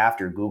shortly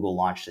thereafter, Google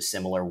launched a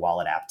similar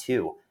wallet app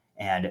too.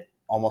 And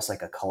almost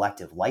like a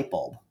collective light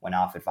bulb went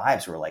off at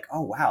Vibes. We're like,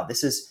 oh, wow,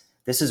 this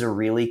is a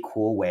really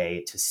cool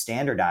way to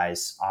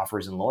standardize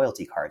offers and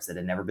loyalty cards that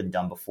had never been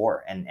done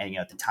before. And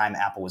at the time,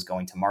 Apple was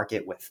going to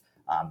market with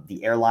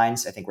the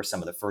airlines. I think were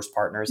some of the first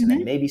partners, and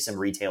then maybe some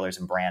retailers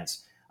and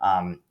brands.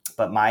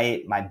 But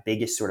my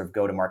biggest sort of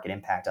go-to-market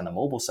impact on the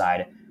mobile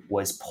side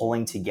was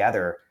pulling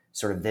together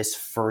sort of this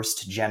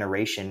first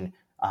generation.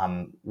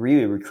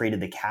 Really recreated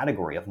the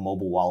category of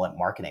mobile wallet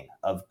marketing,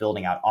 of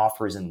building out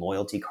offers and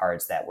loyalty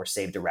cards that were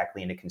saved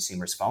directly into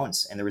consumers'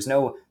 phones. And there was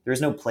no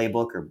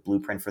playbook or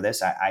blueprint for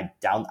this. I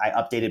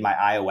updated my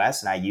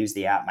iOS and I used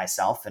the app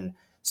myself and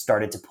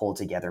started to pull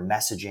together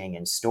messaging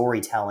and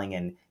storytelling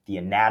and the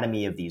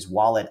anatomy of these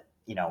wallet,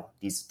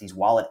 these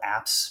wallet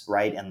apps,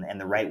 right?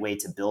 And the right way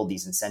to build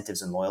these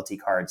incentives and loyalty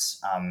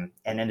cards, and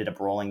ended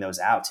up rolling those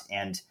out.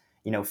 And,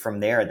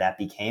 from there, that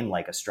became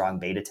like a strong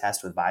beta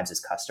test with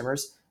Vibes'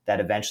 customers that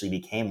eventually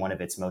became one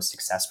of its most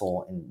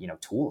successful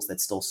tools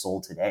that's still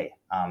sold today.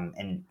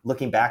 And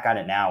looking back on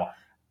it now,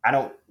 I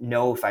don't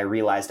know if I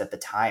realized at the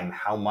time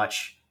how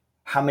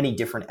many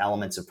different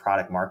elements of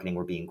product marketing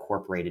were being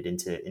incorporated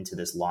into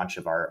this launch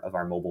of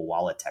our mobile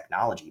wallet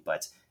technology.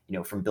 But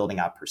from building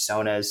out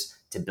personas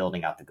to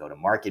building out the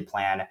go-to-market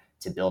plan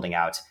to building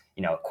out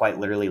quite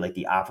literally like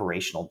the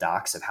operational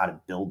docs of how to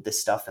build this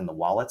stuff in the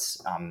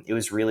wallets. It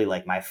was really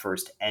like my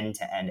first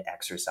end-to-end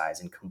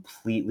exercise in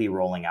completely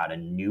rolling out a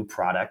new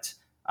product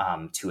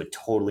to a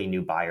totally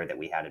new buyer that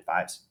we had at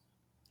Vibes.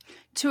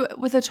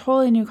 With a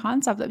totally new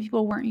concept that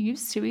people weren't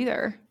used to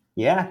either.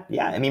 Yeah.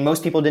 I mean,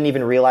 most people didn't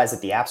even realize that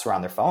the apps were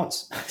on their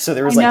phones. So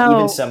there was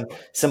even some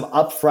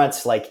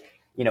upfronts,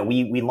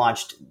 we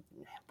launched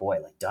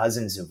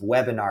dozens of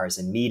webinars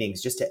and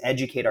meetings just to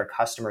educate our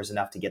customers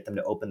enough to get them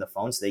to open the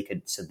phone so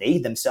they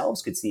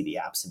themselves could see the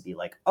apps and be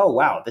like, oh,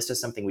 wow, this is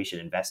something we should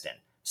invest in.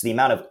 So the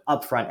amount of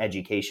upfront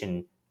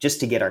education just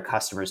to get our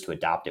customers to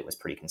adopt it was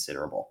pretty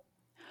considerable.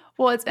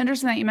 Well, it's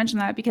interesting that you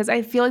mentioned that because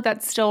I feel like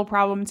that's still a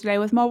problem today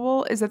with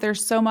mobile is that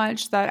there's so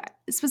much that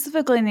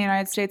specifically in the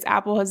United States,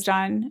 Apple has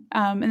done,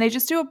 and they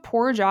just do a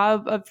poor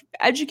job of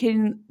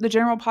educating the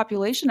general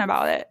population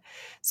about it.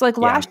 So like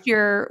Yeah, last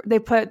year, they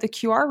put the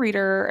QR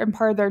reader in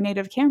part of their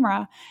native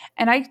camera,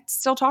 and I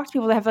still talk to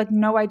people that have like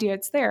no idea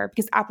it's there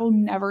because Apple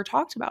never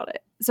talked about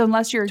it. So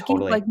unless you're a geek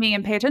totally. like me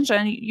and pay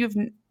attention,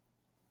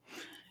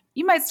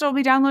 you might still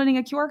be downloading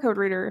a QR code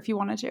reader if you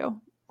wanted to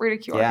read a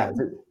QR Yeah,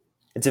 code.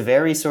 it's a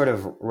very sort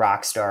of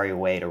rock starry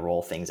way to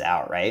roll things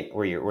out, right?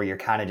 Where you're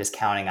kind of just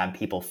counting on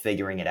people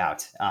figuring it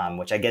out,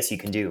 which I guess you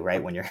can do,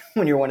 right? When you're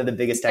when you're one of the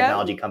biggest Yeah.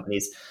 technology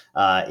companies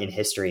in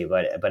history.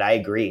 But I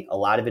agree, a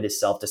lot of it is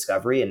self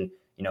discovery, and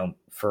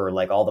for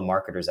like all the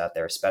marketers out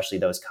there, especially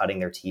those cutting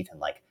their teeth in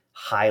like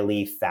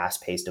highly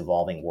fast paced,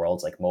 evolving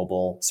worlds like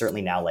mobile,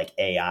 certainly now like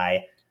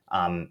AI.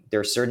 There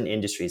are certain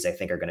industries I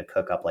think are going to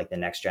cook up like the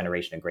next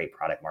generation of great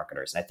product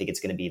marketers, and I think it's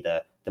going to be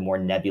the more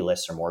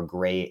nebulous or more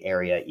gray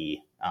area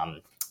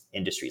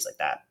industries like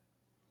that.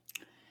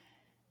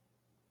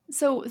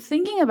 So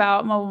thinking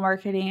about mobile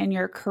marketing in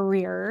your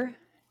career,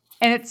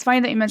 and it's funny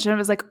that you mentioned it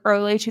was like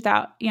early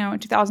 2000,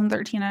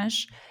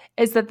 2013-ish,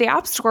 is that the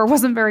App Store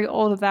wasn't very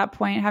old at that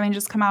point, having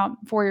just come out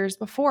 4 years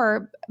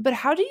before. But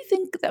how do you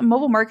think that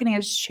mobile marketing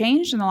has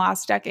changed in the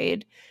last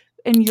decade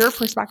in your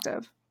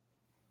perspective?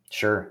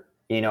 Sure.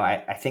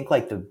 I think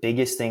like the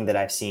biggest thing that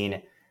I've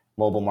seen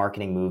mobile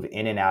marketing move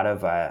in and out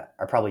of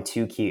are probably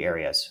two key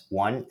areas.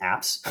 One,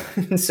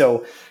 apps.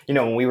 So,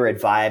 when we were at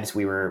Vibes,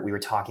 we were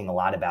talking a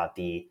lot about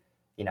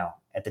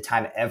at the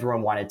time,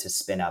 everyone wanted to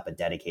spin up a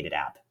dedicated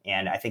app.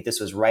 And I think this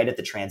was right at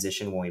the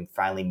transition when we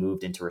finally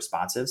moved into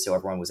responsive. So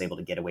everyone was able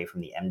to get away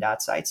from the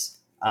MDOT sites.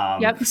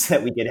 Yep. So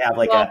that we could have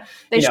like Well,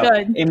 they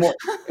should. a more,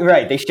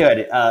 right. They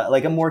should,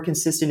 like a more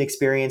consistent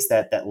experience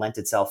that lent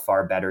itself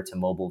far better to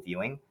mobile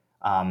viewing.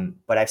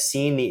 But I've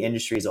seen the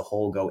industry as a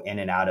whole go in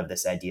and out of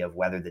this idea of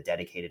whether the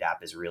dedicated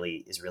app is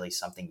really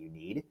something you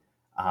need.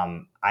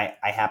 I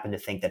happen to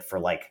think that for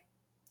like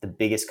the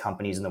biggest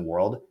companies in the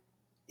world,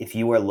 if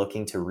you are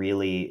looking to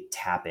really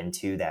tap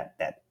into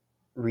that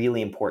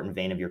really important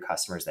vein of your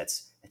customers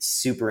that's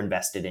super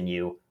invested in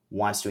you,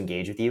 wants to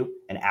engage with you,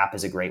 an app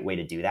is a great way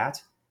to do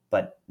that.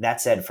 But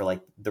that said, for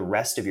like the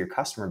rest of your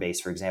customer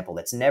base, for example,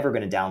 that's never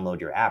going to download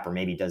your app or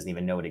maybe doesn't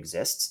even know it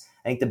exists,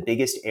 I think the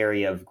biggest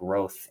area of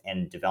growth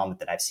and development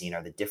that I've seen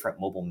are the different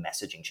mobile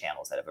messaging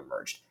channels that have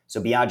emerged.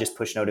 So beyond just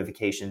push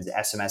notifications,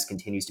 SMS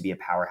continues to be a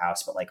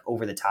powerhouse, but like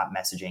over the top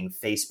messaging,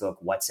 Facebook,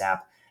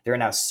 WhatsApp, there are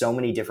now so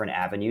many different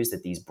avenues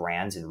that these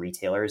brands and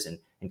retailers and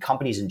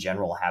companies in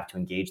general have to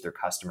engage their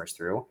customers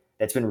through.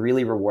 That's been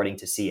really rewarding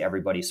to see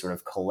everybody sort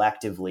of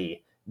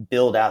collectively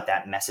build out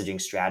that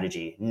messaging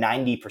strategy,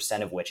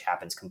 90% of which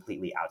happens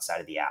completely outside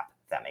of the app,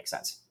 if that makes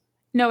sense.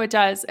 No, it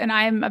does. And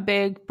I'm a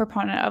big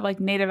proponent of like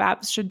native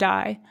apps should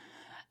die.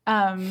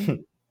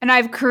 And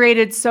I've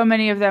created so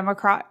many of them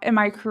across in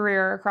my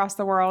career across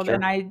the world. Sure.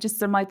 And I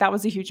just am like, that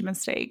was a huge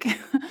mistake.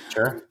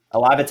 Sure. A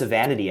lot of it's a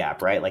vanity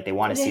app, right? Like they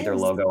want to It see their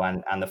is. logo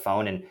on the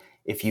phone. And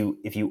if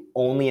you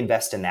only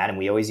invest in that, and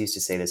we always used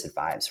to say this at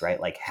Vibes, right?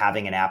 Like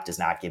having an app does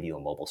not give you a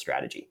mobile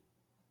strategy.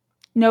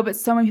 No, but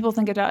so many people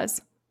think it does.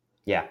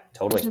 Yeah,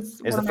 totally. Which is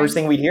It's one the of first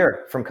my thing we'd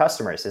hear from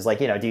customers is like,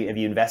 have you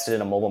invested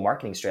in a mobile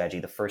marketing strategy?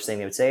 The first thing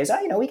they would say is,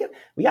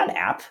 we got an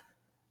app.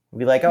 We'd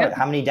be like, oh, Yep.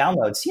 how many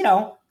downloads?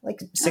 Like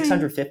I mean,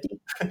 650.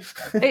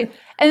 and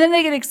then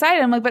they get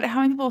excited. I'm like, but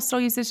how many people still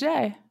use it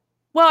today?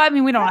 Well, I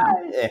mean, we don't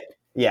know.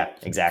 Yeah,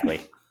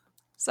 exactly.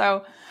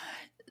 So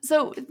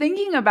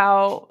thinking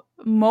about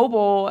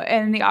mobile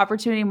and the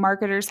opportunity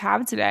marketers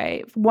have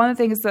today, one of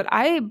the things that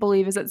I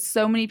believe is that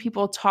so many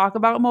people talk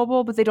about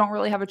mobile, but they don't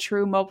really have a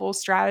true mobile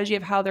strategy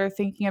of how they're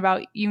thinking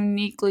about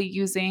uniquely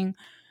using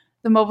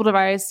the mobile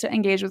device to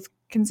engage with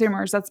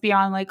consumers. That's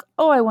beyond like,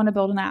 oh, I want to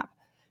build an app.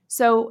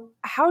 So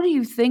how do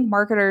you think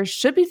marketers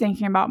should be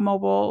thinking about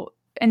mobile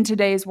in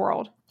today's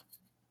world?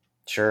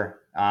 Sure.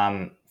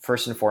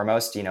 First and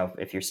foremost,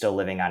 if you're still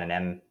living on an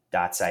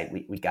M.dot site,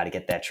 we got to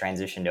get that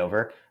transitioned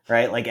over,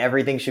 right? Like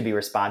everything should be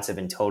responsive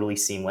and totally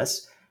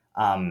seamless.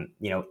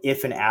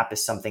 If an app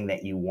is something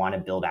that you want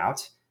to build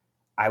out,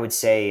 I would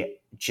say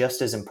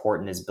just as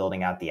important as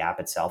building out the app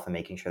itself and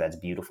making sure that's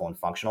beautiful and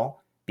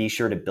functional, be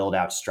sure to build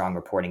out strong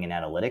reporting and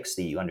analytics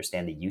so that you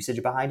understand the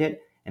usage behind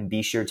it, and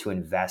be sure to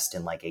invest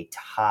in like a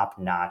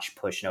top-notch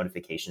push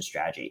notification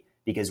strategy.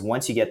 Because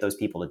once you get those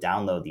people to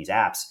download these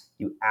apps,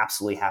 you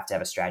absolutely have to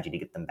have a strategy to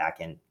get them back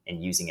in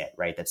and using it,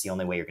 right? That's the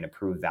only way you're going to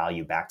prove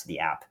value back to the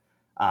app.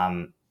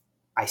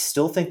 I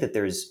still think that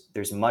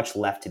there's much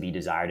left to be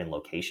desired in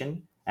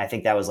location. And I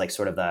think that was like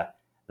sort of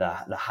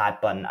the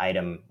hot button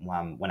item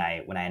when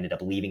I ended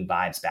up leaving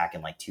Vibes back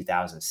in like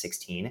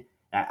 2016.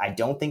 And I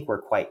don't think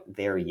we're quite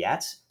there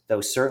yet,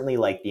 though certainly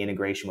like the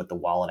integration with the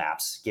wallet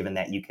apps, given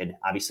that you could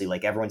obviously,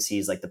 like everyone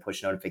sees like the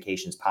push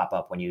notifications pop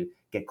up when you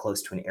get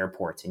close to an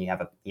airport and you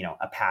have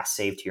a pass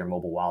saved to your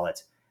mobile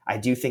wallet. I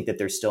do think that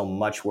there's still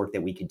much work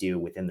that we could do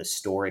within the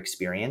store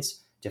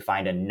experience to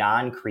find a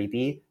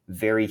non-creepy,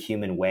 very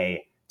human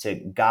way to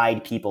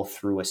guide people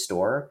through a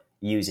store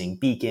using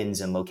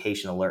beacons and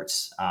location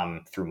alerts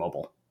through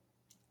mobile.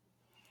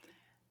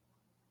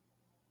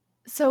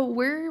 So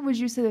where would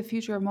you say the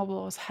future of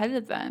mobile is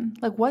headed then?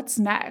 Like what's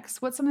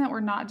next? What's something that we're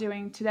not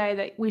doing today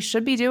that we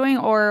should be doing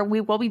or we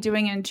will be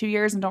doing in 2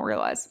 years and don't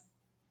realize?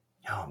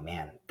 Oh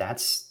man,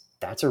 that's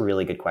a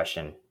really good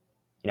question.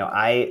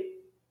 I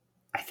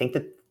think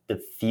that the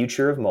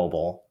future of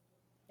mobile,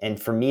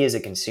 and for me as a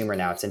consumer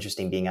now, it's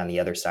interesting being on the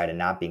other side and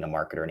not being a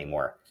marketer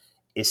anymore,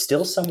 is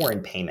still somewhere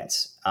in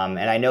payments. And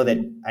I know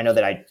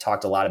that I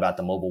talked a lot about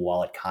the mobile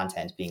wallet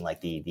content being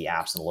like the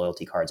apps and the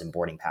loyalty cards and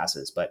boarding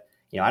passes, but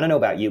I don't know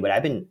about you, but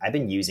I've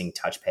been using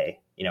TouchPay,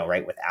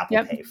 right, with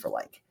Apple Pay for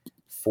like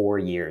 4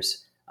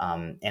 years.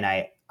 And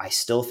I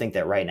still think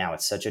that right now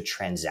it's such a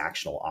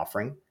transactional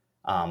offering.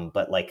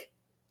 But like,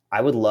 I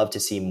would love to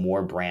see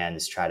more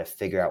brands try to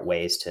figure out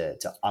ways to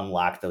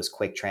unlock those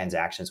quick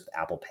transactions with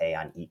Apple Pay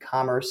on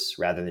e-commerce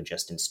rather than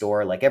just in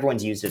store. Like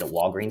everyone's used it at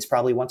Walgreens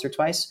probably once or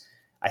twice.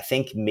 I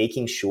think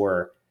making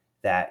sure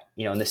that,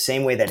 in the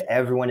same way that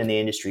everyone in the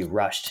industry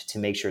rushed to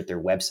make sure that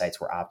their websites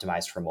were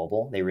optimized for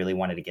mobile, they really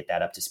wanted to get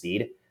that up to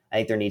speed. I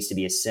think there needs to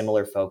be a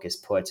similar focus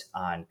put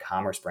on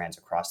commerce brands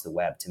across the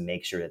web to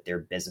make sure that their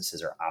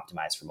businesses are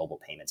optimized for mobile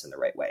payments in the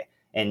right way.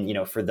 And,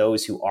 for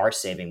those who are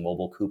saving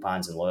mobile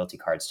coupons and loyalty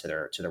cards to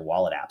their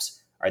wallet apps,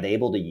 are they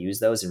able to use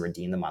those and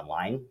redeem them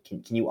online?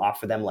 Can you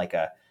offer them like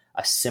a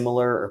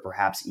similar or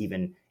perhaps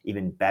even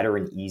better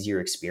and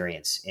easier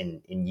experience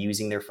in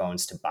using their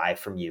phones to buy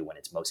from you when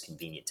it's most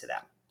convenient to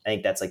them? I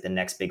think that's like the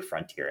next big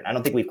frontier. And I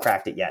don't think we've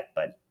cracked it yet,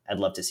 but I'd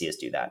love to see us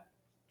do that.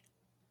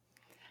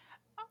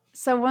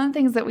 So one of the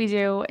things that we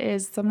do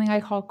is something I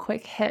call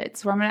quick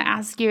hits, where I'm going to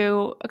ask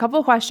you a couple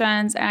of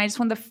questions and I just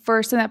want the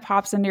first thing that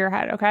pops into your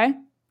head, okay?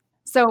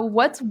 So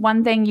what's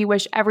one thing you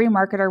wish every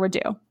marketer would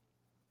do?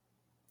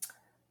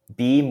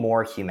 Be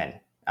more human.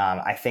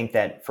 I think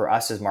that for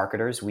us as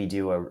marketers, we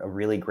do a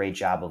really great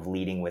job of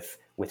leading with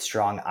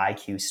strong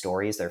IQ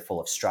stories. They're full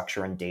of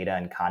structure and data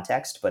and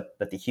context, but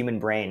the human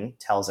brain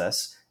tells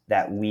us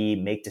that we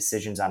make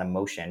decisions on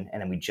emotion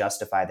and then we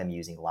justify them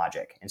using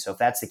logic. And so if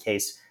that's the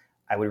case,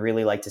 I would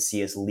really like to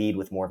see us lead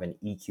with more of an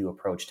EQ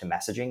approach to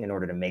messaging in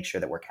order to make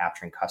sure that we're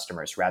capturing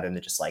customers rather than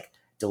just like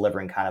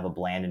delivering kind of a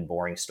bland and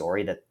boring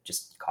story that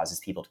just causes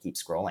people to keep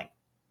scrolling.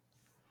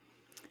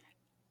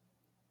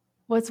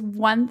 What's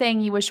one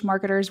thing you wish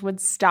marketers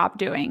would stop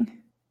doing?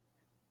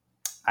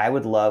 I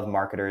would love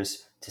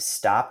marketers to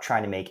stop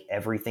trying to make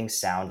everything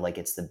sound like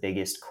it's the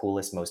biggest,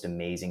 coolest, most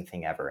amazing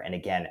thing ever. And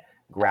again,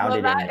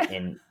 grounded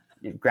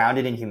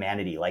in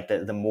humanity. Like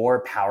the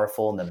more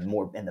powerful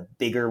and the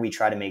bigger we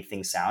try to make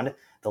things sound,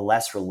 the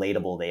less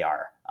relatable they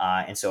are.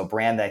 And so a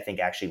brand that I think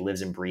actually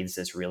lives and breathes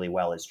this really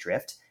well is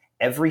Drift.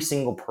 Every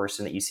single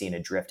person that you see in a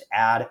Drift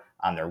ad,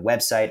 on their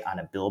website, on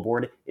a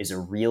billboard, is a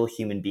real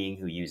human being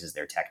who uses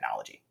their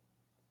technology.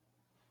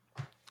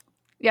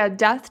 Yeah,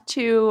 death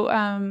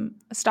to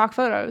stock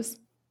photos.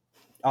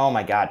 Oh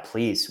my God,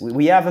 please.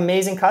 We have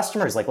amazing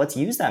customers. Like, let's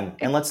use them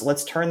and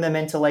let's turn them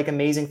into like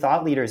amazing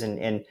thought leaders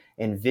and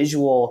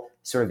visual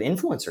sort of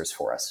influencers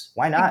for us.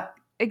 Why not?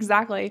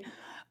 Exactly.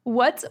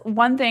 What's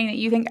one thing that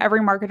you think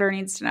every marketer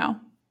needs to know?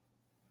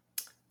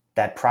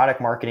 That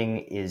product marketing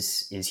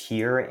is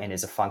here and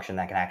is a function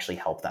that can actually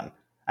help them.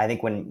 I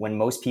think when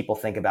most people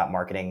think about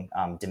marketing,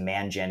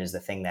 demand gen is the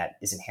thing that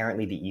is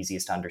inherently the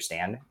easiest to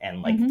understand.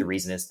 And like the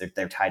reason is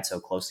they're tied so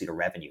closely to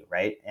revenue,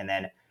 right? And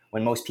then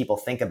when most people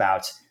think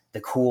about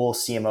the cool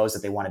CMOs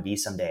that they want to be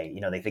someday,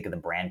 they think of the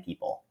brand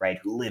people, right?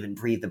 Who live and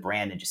breathe the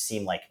brand and just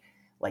seem like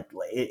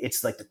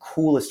it's like the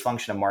coolest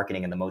function of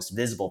marketing and the most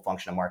visible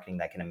function of marketing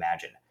that I can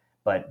imagine.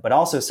 But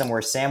also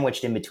somewhere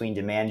sandwiched in between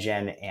demand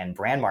gen and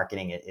brand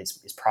marketing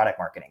is product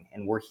marketing.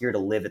 And we're here to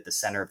live at the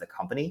center of the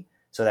company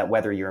so that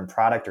whether you're in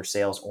product or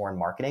sales or in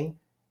marketing,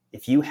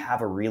 if you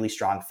have a really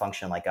strong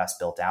function like us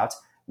built out,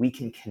 we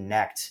can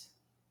connect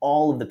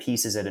all of the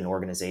pieces at an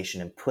organization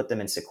and put them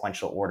in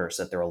sequential order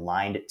so that they're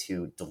aligned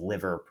to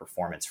deliver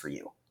performance for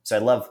you. So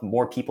I'd love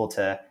more people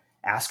to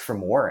ask for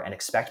more and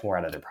expect more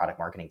out of their product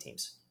marketing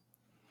teams.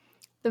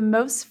 The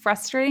most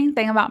frustrating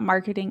thing about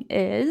marketing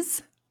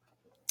is?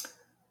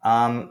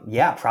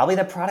 Probably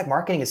that product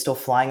marketing is still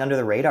flying under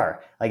the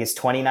radar. Like it's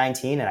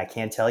 2019 and I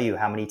can't tell you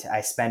how many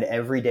I spend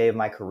every day of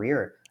my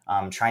career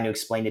trying to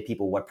explain to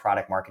people what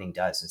product marketing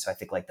does. And so I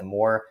think like the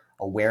more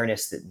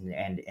awareness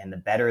and the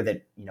better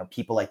that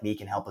people like me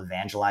can help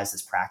evangelize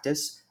this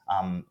practice,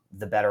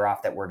 the better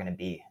off that we're going to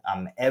be.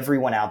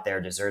 Everyone out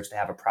there deserves to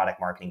have a product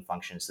marketing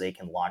function so they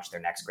can launch their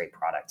next great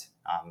product.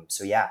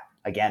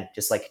 Again,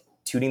 just like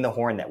tooting the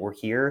horn that we're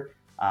here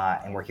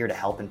and we're here to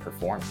help and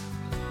perform.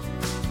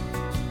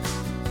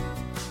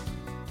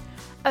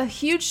 A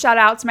huge shout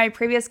out to my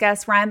previous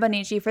guest, Ryan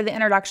Bonnici, for the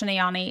introduction to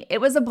Yanni. It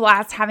was a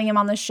blast having him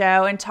on the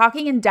show and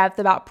talking in depth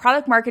about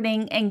product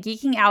marketing and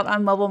geeking out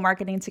on mobile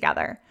marketing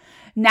together.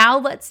 Now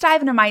let's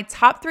dive into my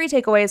top 3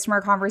 takeaways from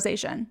our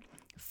conversation.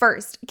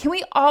 First, can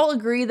we all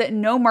agree that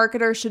no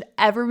marketer should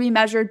ever be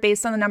measured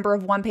based on the number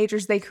of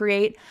one-pagers they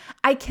create?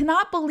 I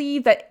cannot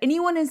believe that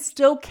anyone is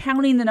still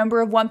counting the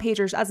number of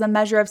one-pagers as a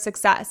measure of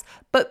success,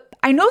 but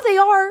I know they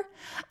are.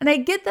 And I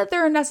get that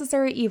they're a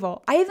necessary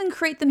evil. I even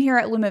create them here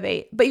at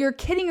Lumavate, but you're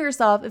kidding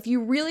yourself if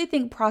you really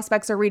think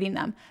prospects are reading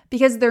them,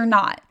 because they're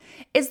not.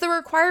 It's the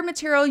required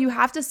material you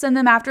have to send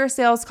them after a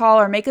sales call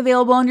or make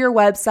available on your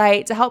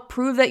website to help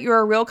prove that you're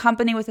a real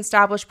company with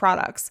established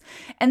products.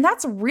 And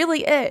that's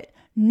really it.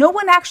 No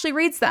one actually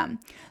reads them.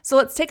 So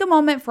let's take a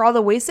moment for all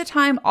the wasted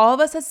time all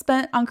of us have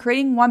spent on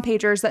creating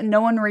one-pagers that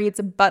no one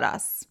reads but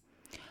us.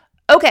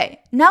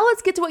 Okay, now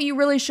let's get to what you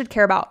really should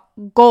care about.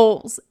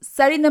 Goals,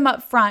 setting them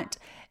up front.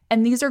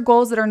 And these are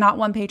goals that are not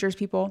one-pagers,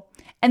 people.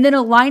 And then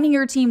aligning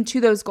your team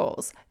to those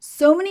goals.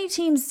 So many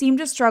teams seem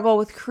to struggle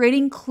with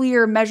creating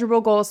clear,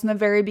 measurable goals from the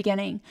very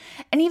beginning,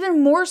 and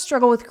even more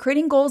struggle with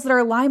creating goals that are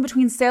aligned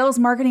between sales,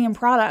 marketing, and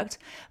product.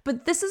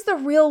 But this is the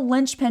real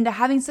linchpin to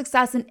having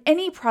success in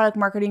any product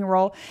marketing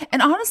role,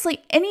 and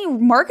honestly, any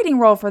marketing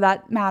role for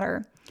that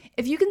matter.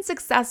 If you can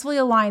successfully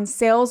align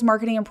sales,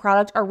 marketing, and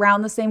product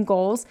around the same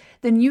goals,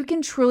 then you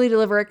can truly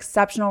deliver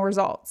exceptional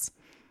results.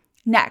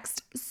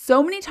 Next,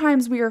 so many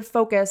times we are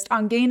focused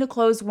on getting to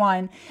close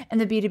one in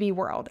the B2B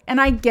world, and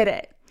I get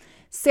it.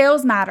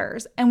 Sales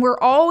matters, and we're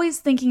always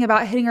thinking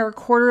about hitting our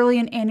quarterly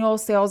and annual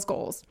sales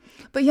goals.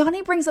 But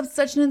Yanni brings up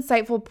such an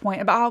insightful point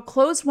about how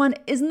close one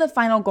isn't the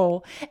final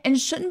goal and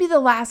shouldn't be the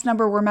last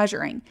number we're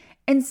measuring.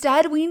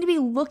 Instead, we need to be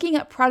looking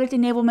at product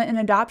enablement and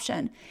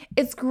adoption.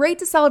 It's great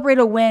to celebrate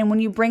a win when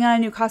you bring on a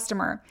new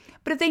customer,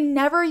 but if they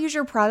never use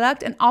your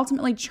product and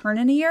ultimately churn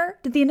in a year,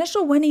 did the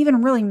initial win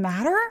even really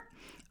matter?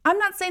 I'm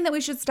not saying that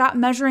we should stop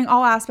measuring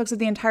all aspects of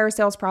the entire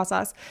sales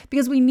process,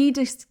 because we need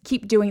to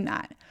keep doing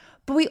that.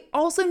 But we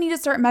also need to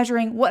start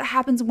measuring what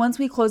happens once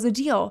we close a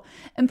deal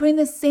and putting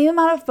the same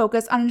amount of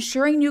focus on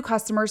ensuring new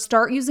customers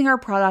start using our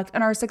product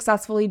and are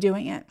successfully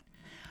doing it.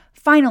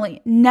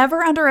 Finally,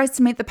 never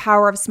underestimate the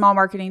power of small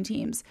marketing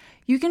teams.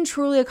 You can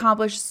truly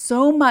accomplish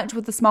so much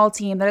with a small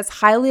team that is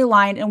highly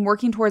aligned and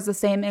working towards the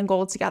same end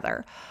goal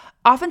together.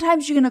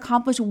 Oftentimes, you can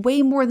accomplish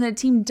way more than a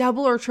team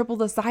double or triple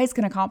the size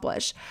can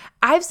accomplish.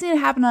 I've seen it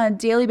happen on a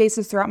daily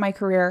basis throughout my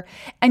career,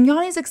 and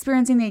Yanni's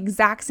experiencing the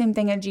exact same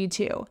thing at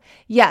G2.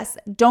 Yes,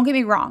 don't get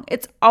me wrong,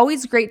 it's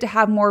always great to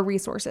have more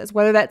resources,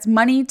 whether that's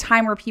money,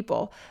 time, or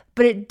people,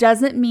 but it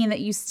doesn't mean that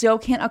you still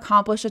can't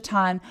accomplish a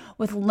ton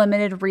with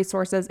limited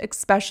resources,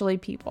 especially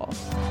people.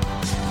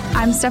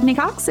 I'm Stephanie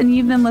Cox, and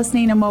you've been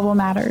listening to Mobile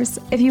Matters.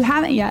 If you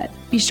haven't yet,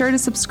 be sure to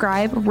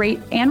subscribe,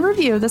 rate, and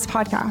review this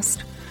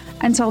podcast.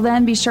 Until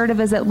then, be sure to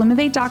visit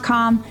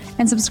Lumavate.com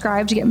and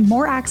subscribe to get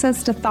more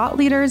access to thought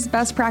leaders,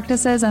 best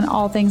practices, and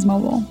all things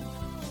mobile.